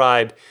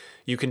subscribe,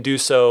 you can do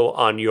so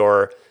on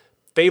your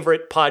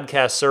favorite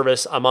podcast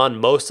service. I'm on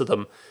most of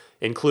them,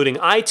 including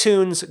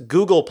iTunes,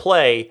 Google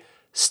Play,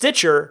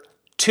 Stitcher,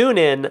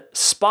 TuneIn,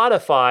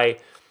 Spotify,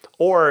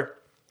 or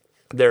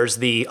there's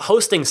the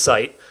hosting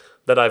site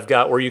that I've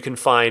got where you can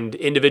find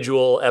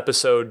individual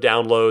episode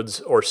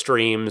downloads or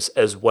streams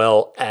as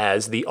well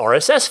as the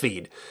RSS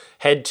feed.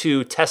 Head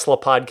to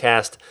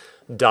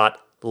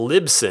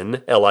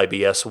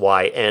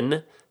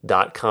teslapodcast.libsyn,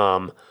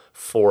 Libsyn.com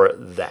for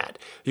that.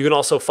 You can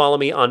also follow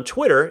me on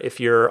Twitter if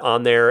you're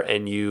on there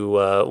and you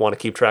want to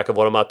keep track of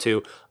what I'm up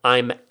to.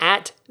 I'm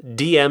at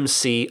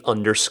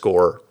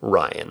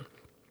DMC_Ryan.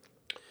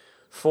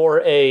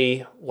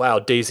 Wow,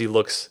 Daisy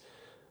looks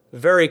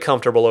very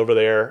comfortable over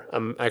there.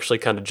 I'm actually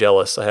kind of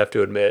jealous, I have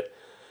to admit.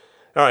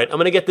 All right, I'm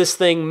going to get this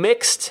thing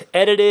mixed,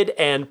 edited,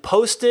 and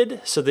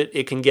posted so that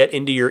it can get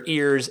into your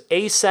ears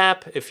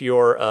ASAP if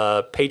you're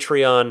a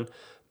Patreon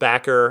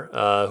backer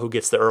who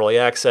gets the early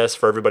access.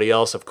 For everybody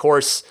else, of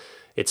course,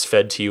 it's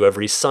fed to you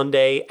every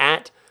Sunday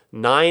at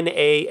 9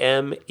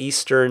 a.m.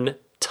 Eastern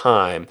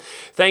Time.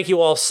 Thank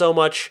you all so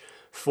much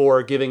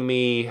for giving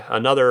me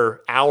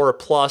another hour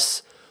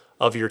plus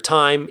of your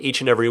time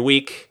each and every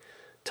week.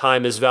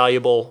 Time is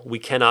valuable. We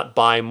cannot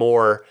buy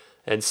more.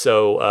 And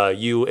so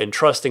you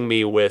entrusting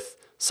me with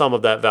some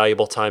of that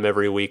valuable time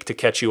every week to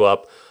catch you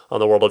up on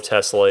the world of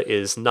Tesla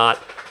it's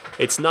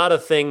not a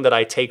thing that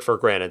I take for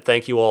granted.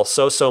 Thank you all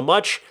so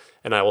much,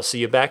 and I will see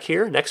you back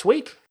here next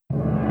week.